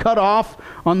hands are cut off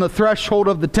on the threshold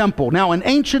of the temple. Now in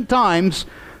ancient times,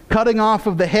 cutting off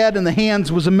of the head and the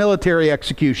hands was a military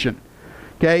execution.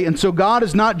 Okay, and so God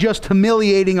is not just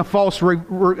humiliating a false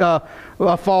rival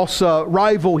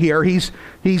here. He's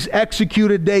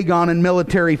executed Dagon in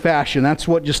military fashion. That's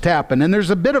what just happened. And there's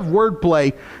a bit of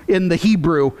wordplay in the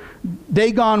Hebrew.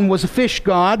 Dagon was a fish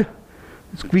god,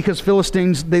 because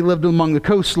Philistines, they lived along the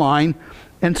coastline.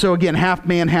 And so again, half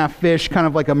man, half fish, kind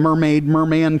of like a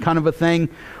merman kind of a thing.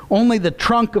 Only the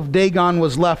trunk of Dagon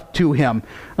was left to him.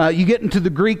 You get into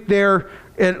the Greek there,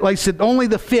 and like I said, only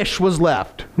the fish was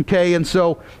left. Okay, and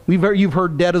so you've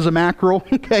heard dead as a mackerel.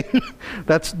 Okay,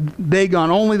 that's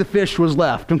Dagon. Only the fish was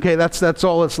left. Okay, that's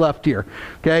all that's left here.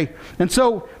 Okay, and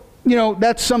so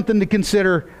that's something to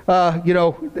consider.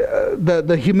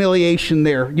 The humiliation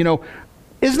there.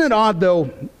 Isn't it odd though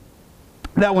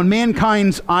that when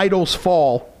mankind's idols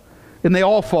fall, and they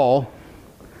all fall,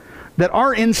 that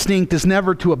our instinct is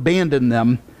never to abandon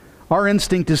them. Our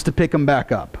instinct is to pick them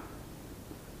back up.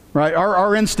 Right?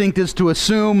 Our instinct is to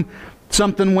assume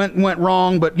something went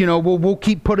wrong, but we'll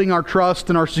keep putting our trust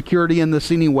and our security in this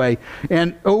anyway.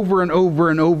 And over and over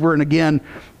and over and again,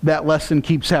 that lesson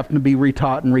keeps having to be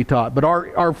retaught and retaught. But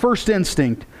our first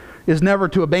instinct is never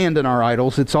to abandon our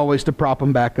idols. It's always to prop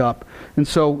them back up. And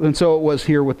so it was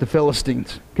here with the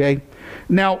Philistines. Okay?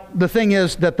 Now, the thing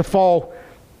is that the fall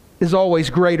is always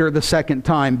greater the second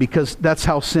time, because that's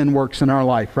how sin works in our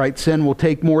life, right? Sin will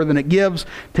take more than it gives,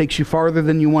 takes you farther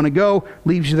than you want to go,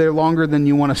 leaves you there longer than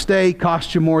you want to stay,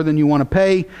 costs you more than you want to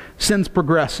pay. Sin's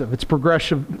progressive. It's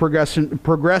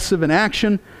progressive in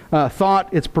action, thought.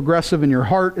 It's progressive in your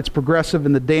heart. It's progressive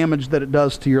in the damage that it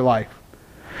does to your life.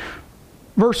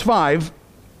 Verse 5,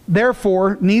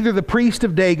 therefore, neither the priest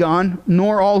of Dagon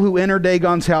nor all who enter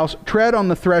Dagon's house tread on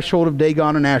the threshold of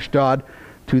Dagon and Ashdod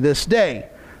to this day.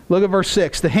 Look at verse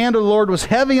 6. The hand of the Lord was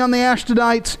heavy on the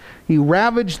Ashdodites. He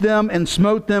ravaged them and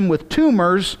smote them with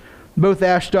tumors, both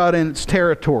Ashdod and its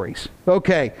territories.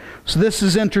 Okay, so this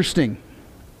is interesting.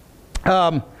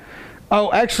 So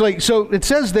it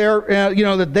says there,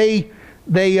 that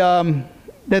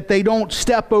that they don't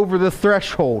step over the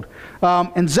threshold.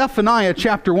 In Zephaniah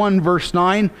chapter 1 verse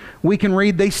 9, we can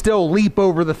read they still leap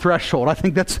over the threshold. I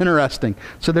think that's interesting.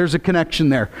 So there's a connection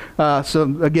there.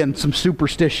 So again, some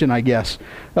superstition, I guess.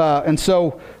 And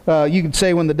so you could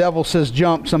say when the devil says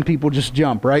jump, some people just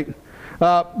jump, right?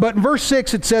 But in verse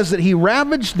 6 it says that he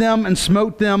ravaged them and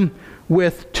smote them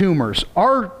with tumors.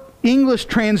 Our English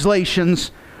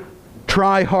translations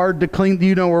try hard to clean. Do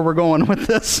you know where we're going with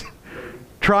this?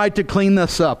 Try to clean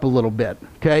this up a little bit,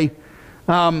 okay?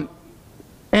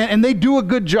 And they do a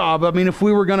good job. I mean, if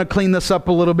we were going to clean this up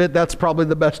a little bit, that's probably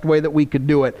the best way that we could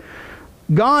do it.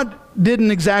 God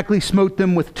didn't exactly smote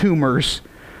them with tumors.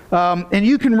 And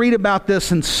you can read about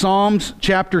this in Psalms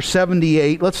chapter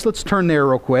 78. Let's turn there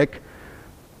real quick.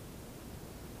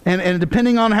 And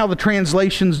depending on how the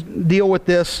translations deal with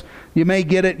this, you may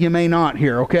get it, you may not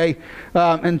here, okay?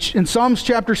 And in Psalms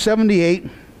chapter 78,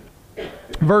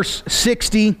 verse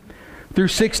 60 through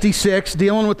 66,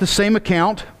 dealing with the same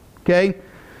account, okay?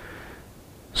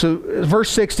 So verse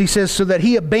 60 says, "So that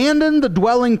he abandoned the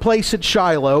dwelling place at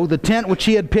Shiloh, the tent which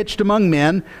he had pitched among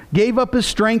men, gave up his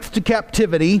strength to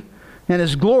captivity, and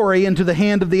his glory into the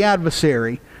hand of the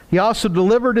adversary. He also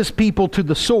delivered his people to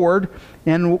the sword,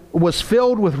 and was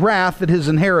filled with wrath at his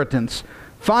inheritance.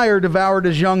 Fire devoured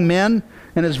his young men,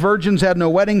 and his virgins had no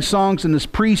wedding songs, and his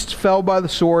priests fell by the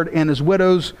sword, and his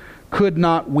widows could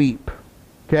not weep."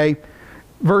 Okay?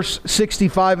 Verse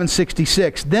 65 and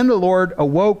 66. "Then the Lord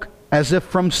awoke as if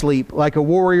from sleep, like a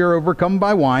warrior overcome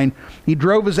by wine. He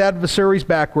drove his adversaries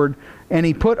backward, and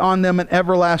he put on them an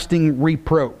everlasting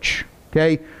reproach."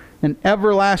 Okay? An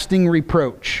everlasting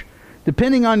reproach.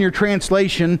 Depending on your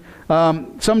translation,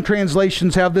 some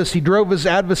translations have this, he drove his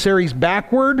adversaries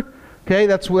backward. Okay,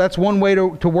 that's one way to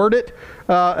word it.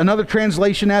 Another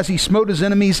translation has, he smote his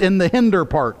enemies in the hinder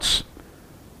parts.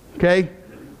 Okay?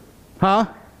 Huh?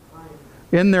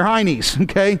 In their heinies.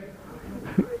 Okay?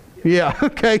 Yeah,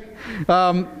 okay.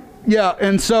 Yeah,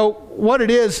 and so what it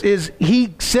is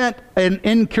he sent an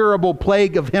incurable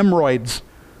plague of hemorrhoids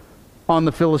on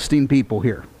the Philistine people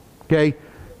here. Okay?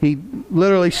 He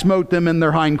literally smote them in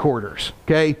their hindquarters.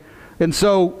 Okay? And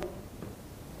so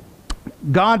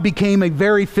God became a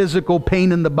very physical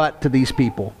pain in the butt to these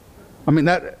people. I mean,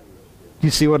 that,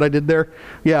 you see what I did there?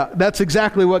 Yeah, that's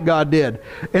exactly what God did.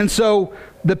 And so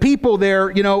the people there,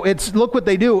 you know, look what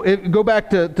they do. Go back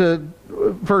to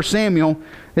 1 Samuel.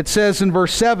 It says in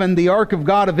verse 7, "The ark of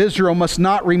God of Israel must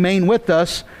not remain with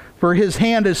us, for his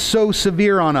hand is so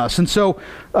severe on us." And so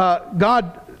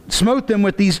God smote them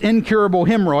with these incurable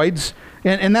hemorrhoids,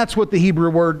 and that's what the Hebrew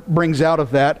word brings out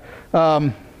of that.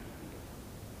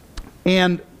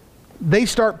 And they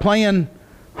start playing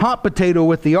hot potato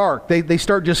with the ark. They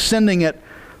start just sending it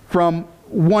from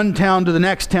one town to the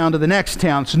next town to the next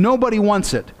town. So nobody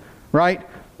wants it, right?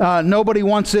 Nobody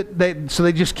wants it, so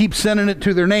they just keep sending it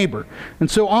to their neighbor. And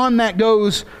so on that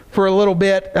goes for a little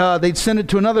bit. They'd send it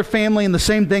to another family, and the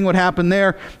same thing would happen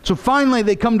there. So finally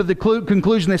they come to the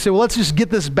conclusion, they say, well, let's just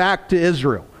get this back to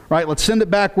Israel, right? Let's send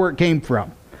it back where it came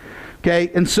from.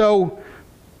 Okay, and so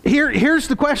here's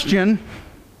the question.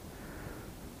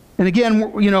 And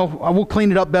again, you know, we'll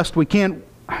clean it up best we can.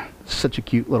 Such a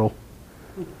cute little...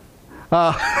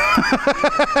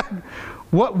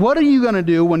 What are you going to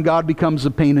do when God becomes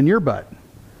a pain in your butt?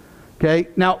 Okay,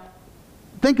 now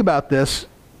think about this.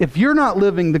 If you're not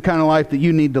living the kind of life that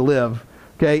you need to live,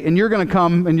 okay, and you're going to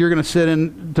come and you're going to sit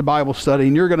into Bible study,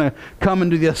 and you're going to come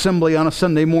into the assembly on a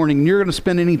Sunday morning, and you're going to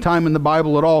spend any time in the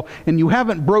Bible at all, and you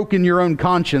haven't broken your own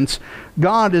conscience,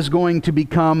 God is going to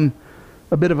become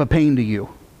a bit of a pain to you.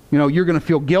 You know, you're going to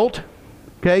feel guilt,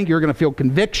 okay? You're going to feel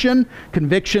conviction.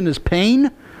 Conviction is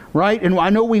pain, right? And I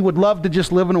know we would love to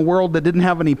just live in a world that didn't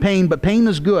have any pain, but pain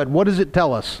is good. What does it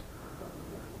tell us?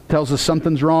 It tells us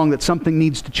something's wrong, that something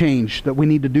needs to change, that we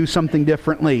need to do something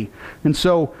differently. And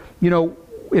so, you know,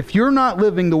 if you're not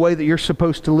living the way that you're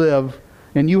supposed to live,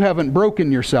 and you haven't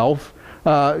broken yourself,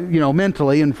 you know,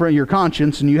 mentally and for your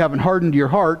conscience, and you haven't hardened your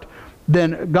heart,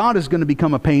 then God is going to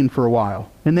become a pain for a while.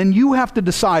 And then you have to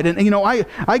decide. And, you know,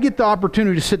 I get the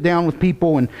opportunity to sit down with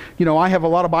people, and, you know, I have a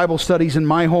lot of Bible studies in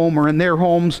my home or in their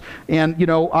homes. And, you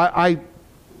know,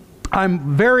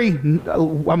 I'm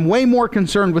way more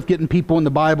concerned with getting people in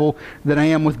the Bible than I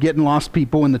am with getting lost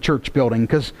people in the church building,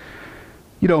 because,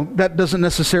 you know, that doesn't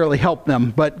necessarily help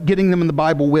them, but getting them in the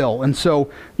Bible will. And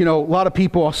so, you know, a lot of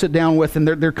people I'll sit down with, and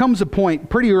there comes a point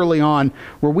pretty early on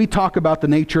where we talk about the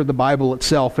nature of the Bible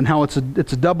itself and how it's a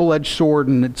double-edged sword,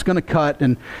 and it's going to cut.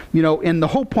 And, you know, and the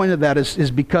whole point of that is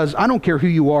because I don't care who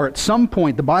you are, at some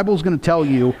point the Bible is going to tell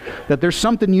you that there's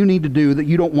something you need to do that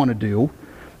you don't want to do,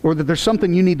 or that there's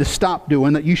something you need to stop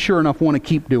doing that you sure enough want to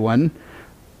keep doing.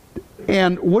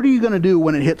 And what are you going to do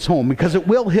when it hits home? Because it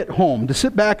will hit home. To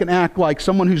sit back and act like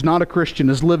someone who's not a Christian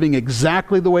is living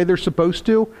exactly the way they're supposed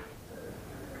to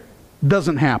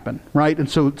doesn't happen, right? And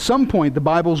so at some point the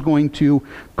Bible's going to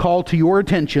call to your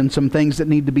attention some things that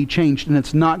need to be changed, and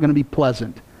it's not going to be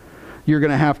pleasant. You're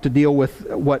going to have to deal with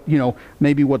what,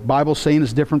 maybe what the Bible's saying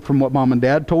is different from what mom and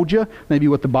dad told you. Maybe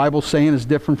what the Bible's saying is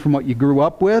different from what you grew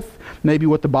up with. Maybe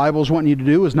what the Bible's wanting you to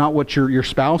do is not what your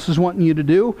spouse is wanting you to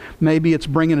do. Maybe it's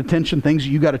bringing attention things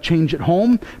you got to change at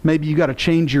home. Maybe you got to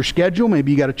change your schedule.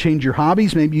 Maybe you got to change your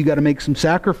hobbies. Maybe you got to make some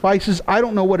sacrifices. I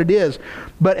don't know what it is,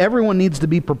 but everyone needs to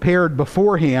be prepared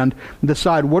beforehand and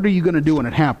decide, what are you going to do when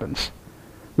it happens?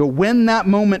 But when that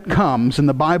moment comes and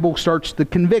the Bible starts the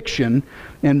conviction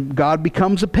and God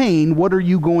becomes a pain, what are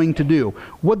you going to do?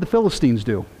 What did the Philistines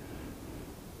do?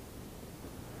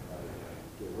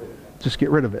 Just get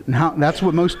rid of it. And that's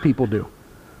what most people do.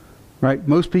 Right?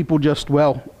 Most people just,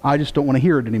 I just don't want to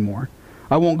hear it anymore.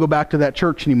 I won't go back to that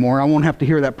church anymore. I won't have to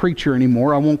hear that preacher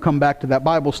anymore. I won't come back to that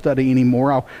Bible study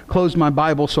anymore. I'll close my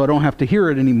Bible so I don't have to hear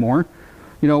it anymore.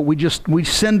 We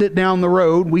send it down the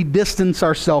road. We distance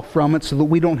ourselves from it so that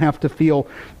we don't have to feel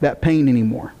that pain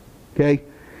anymore. Okay?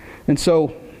 And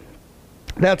so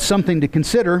that's something to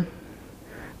consider.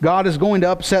 God is going to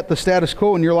upset the status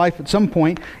quo in your life at some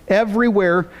point.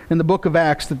 Everywhere in the book of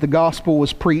Acts that the gospel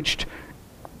was preached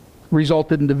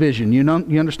resulted in division. You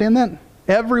understand that?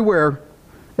 Everywhere,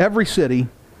 every city,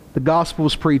 the gospel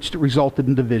was preached, it resulted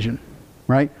in division.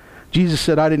 Right? Jesus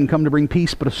said, I didn't come to bring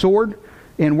peace but a sword.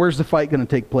 And where's the fight going to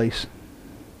take place?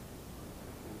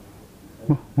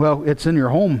 Well, it's in your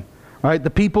home. Right?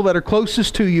 The people that are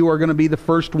closest to you are going to be the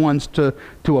first ones to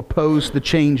oppose the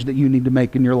change that you need to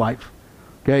make in your life.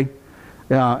 Okay?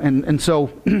 And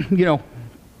so,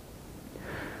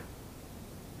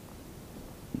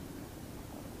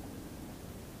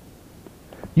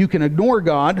 you can ignore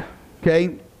God,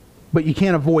 okay, but you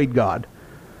can't avoid God.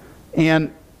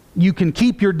 And you can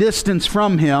keep your distance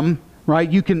from Him. Right?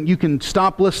 You can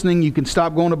stop listening. You can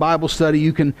stop going to Bible study.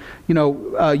 You can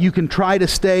try to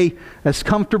stay as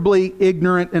comfortably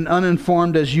ignorant and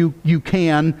uninformed as you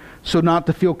can, so not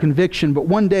to feel conviction. But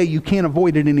one day you can't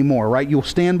avoid it anymore. Right? You'll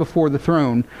stand before the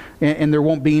throne, and there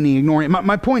won't be any ignoring it.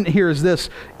 My point here is this: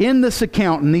 in this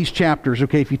account, in these chapters,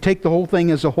 okay, if you take the whole thing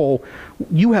as a whole,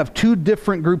 you have two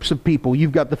different groups of people.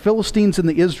 You've got the Philistines and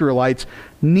the Israelites.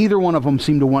 Neither one of them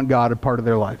seem to want God a part of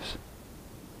their lives.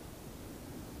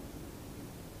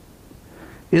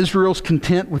 Israel's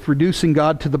content with reducing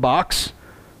God to the box,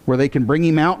 where they can bring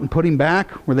Him out and put Him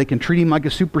back, where they can treat Him like a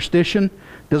superstition,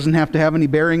 doesn't have to have any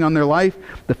bearing on their life.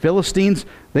 The Philistines,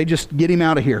 they just get Him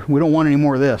out of here. We don't want any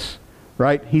more of this,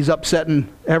 right? He's upsetting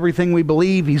everything we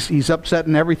believe. He's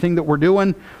upsetting everything that we're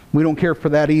doing. We don't care for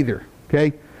that either,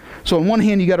 okay? So on one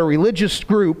hand, you got a religious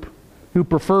group who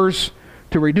prefers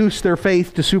to reduce their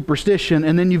faith to superstition,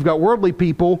 and then you've got worldly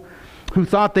people who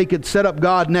thought they could set up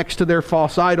God next to their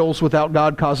false idols without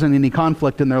God causing any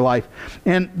conflict in their life.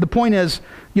 And the point is,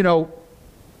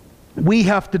 we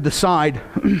have to decide,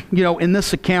 in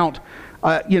this account,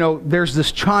 there's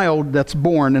this child that's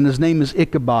born, and his name is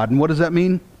Ichabod. And what does that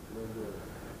mean?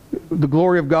 The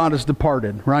glory of God is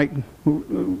departed, right?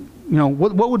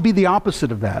 What would be the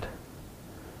opposite of that?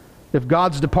 If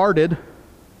God's departed,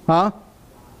 then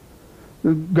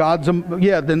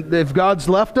if God's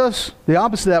left us, the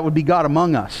opposite of that would be God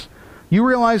among us. You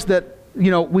realize that,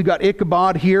 we got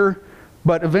Ichabod here,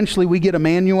 but eventually we get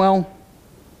Emmanuel,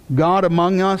 God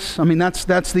among us. I mean,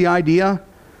 that's the idea.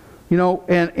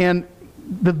 And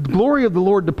the glory of the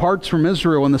Lord departs from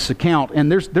Israel in this account,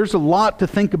 and there's a lot to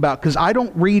think about, because I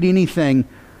don't read anything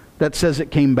that says it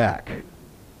came back.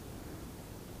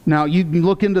 Now, you can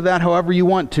look into that however you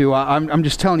want to. I'm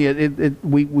just telling you,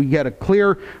 we get a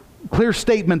clear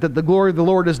statement that the glory of the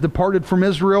Lord has departed from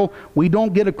Israel. We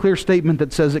don't get a clear statement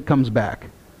that says it comes back.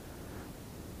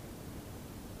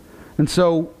 And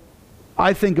so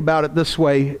I think about it this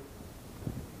way: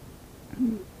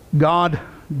 God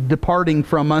departing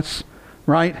from us,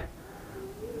 right?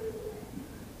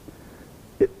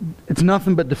 It's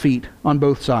nothing but defeat on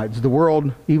both sides. The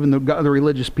world, even the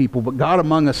religious people, but God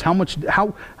among us. How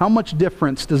much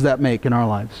difference does that make in our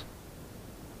lives?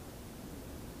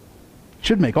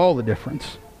 Should make all the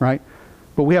difference, right?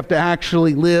 But we have to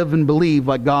actually live and believe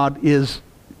like God is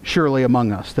surely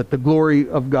among us, that the glory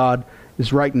of God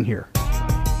is right in here.